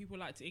going on. People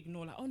like to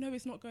ignore, like, oh no,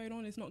 it's not going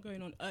on. It's not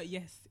going on.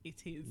 Yes,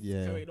 it is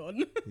going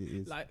on. It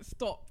is. Like,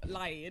 stop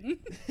lying.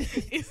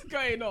 It's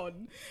going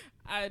on.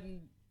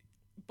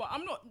 But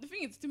I'm not. The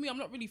thing is, to me, I'm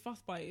not really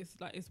fussed by it.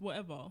 It's like it's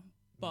whatever.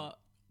 But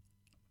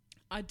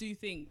I do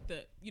think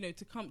that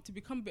to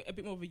become a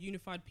bit more of a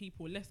unified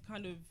people, less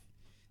kind of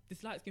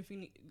this light skin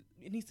thing.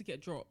 It needs to get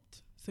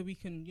dropped so we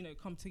can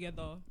come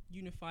together,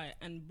 unify,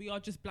 and we are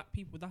just black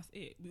people. That's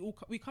it.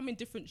 We come in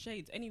different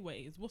shades,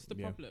 anyways. What's the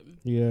problem?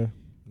 Yeah.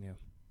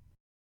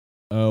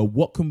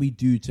 What can we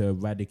do to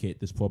eradicate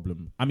this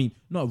problem? I mean,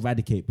 not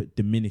eradicate, but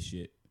diminish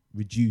it,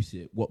 reduce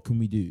it. What can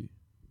we do?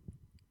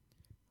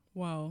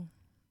 Wow.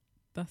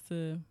 That's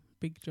a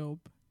big job.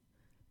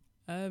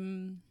 What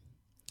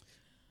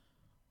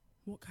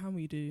can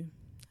we do?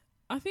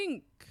 I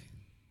think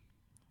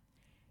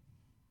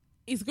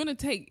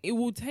it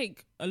will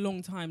take a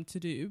long time to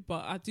do,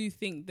 but I do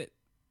think that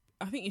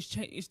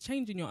it's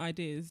changing your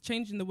ideas,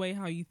 changing the way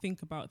how you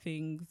think about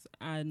things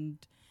and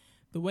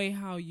the way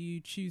how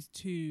you choose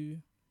to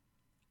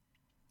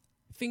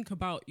think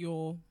about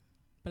your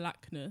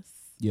blackness.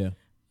 Yeah.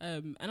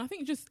 And I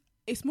think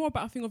it's more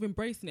about a thing of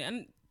embracing it.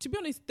 And to be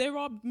honest, there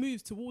are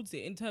moves towards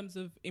it in terms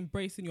of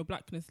embracing your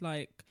blackness,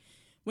 like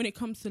when it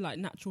comes to like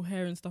natural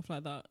hair and stuff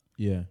like that.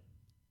 Yeah.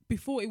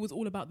 Before it was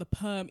all about the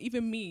perm.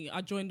 Even me, I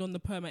joined on the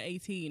perm at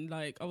 18.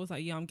 Like I was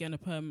like, yeah, I'm getting a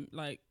perm.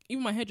 Like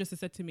even my hairdresser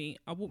said to me,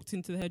 I walked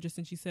into the hairdresser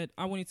and she said,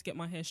 I wanted to get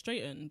my hair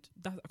straightened.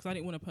 That's because I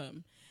didn't want a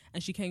perm.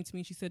 And she came to me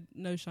and she said,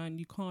 no, Shine,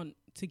 you can't.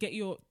 To get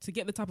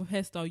the type of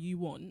hairstyle you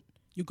want,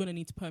 you're gonna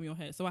need to perm your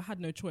hair. So I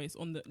had no choice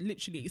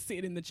literally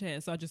sitting in the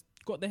chair. So I just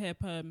got the hair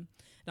perm.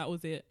 That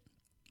was it.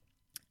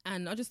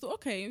 And I just thought,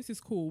 okay, this is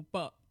cool.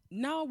 But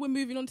now we're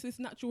moving on to this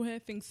natural hair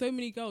thing. So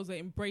many girls are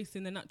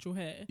embracing their natural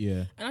hair.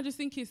 Yeah. And I just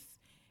think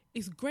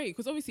it's great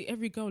because obviously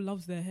every girl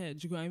loves their hair.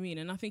 Do you know what I mean?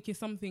 And I think it's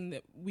something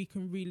that we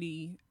can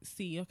really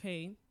see.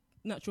 Okay,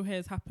 natural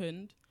hair's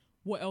happened.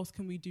 What else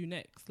can we do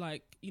next?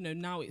 Like,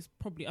 now it's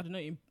probably, I don't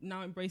know,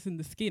 now embracing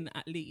the skin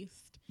at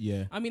least.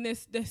 Yeah. I mean,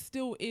 there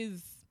still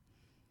is,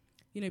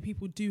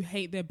 people do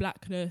hate their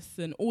blackness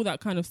and all that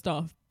kind of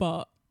stuff.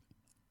 But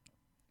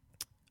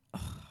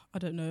I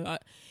don't know.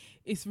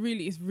 It's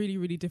really,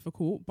 really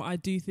difficult. But I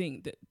do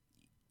think that,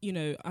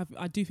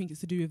 I do think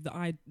it's to do with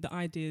the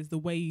ideas, the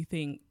way you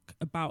think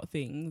about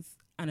things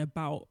and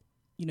about,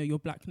 your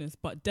blackness.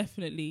 But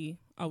definitely,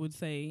 I would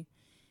say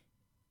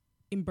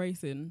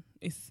embracing.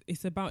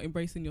 It's about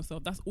embracing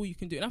yourself. That's all you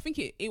can do. And I think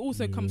it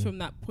also comes from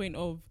that point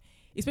of,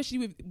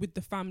 especially with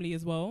the family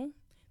as well,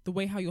 the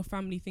way how your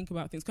family think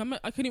about things.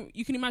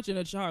 You can imagine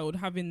a child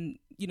having,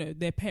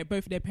 both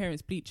of their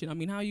parents bleaching. I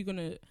mean, how are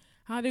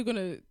they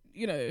gonna,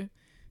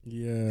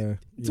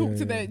 talk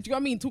to their, do you know what I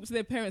mean? Talk to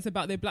their parents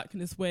about their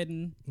blackness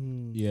when,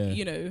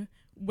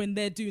 when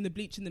they're doing the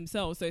bleaching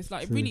themselves. So it's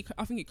like, really,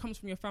 I think it comes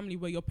from your family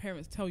where your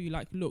parents tell you,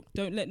 like, look,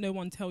 don't let no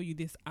one tell you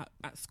this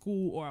at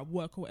school or at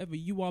work or whatever.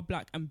 You are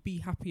black and be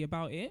happy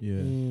about it.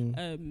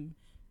 Yeah.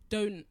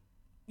 Don't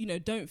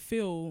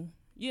feel,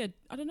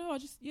 I don't know.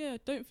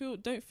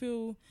 Don't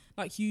feel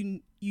like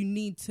you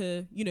need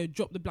to,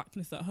 drop the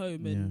blackness at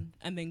home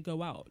and then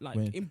go out.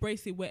 Like,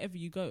 embrace it wherever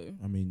you go.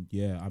 I mean,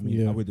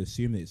 I would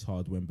assume that it's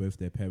hard when both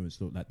their parents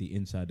look like the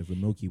inside of a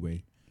Milky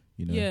Way.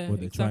 Or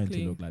they're trying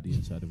to look like the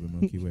inside of a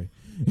Milky Way.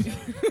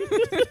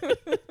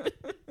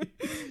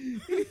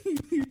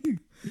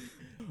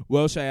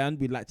 Well, Cheyenne,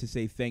 we'd like to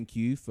say thank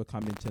you for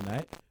coming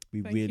tonight.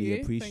 We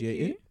really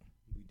appreciate it.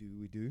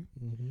 We do.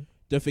 Mm-hmm.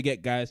 Don't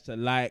forget, guys, to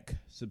like,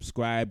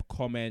 subscribe,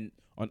 comment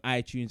on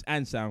iTunes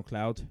and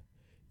SoundCloud.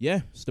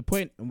 Yeah, it's the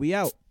point, and we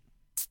out.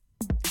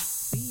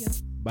 See ya.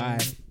 Bye.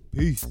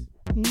 Peace.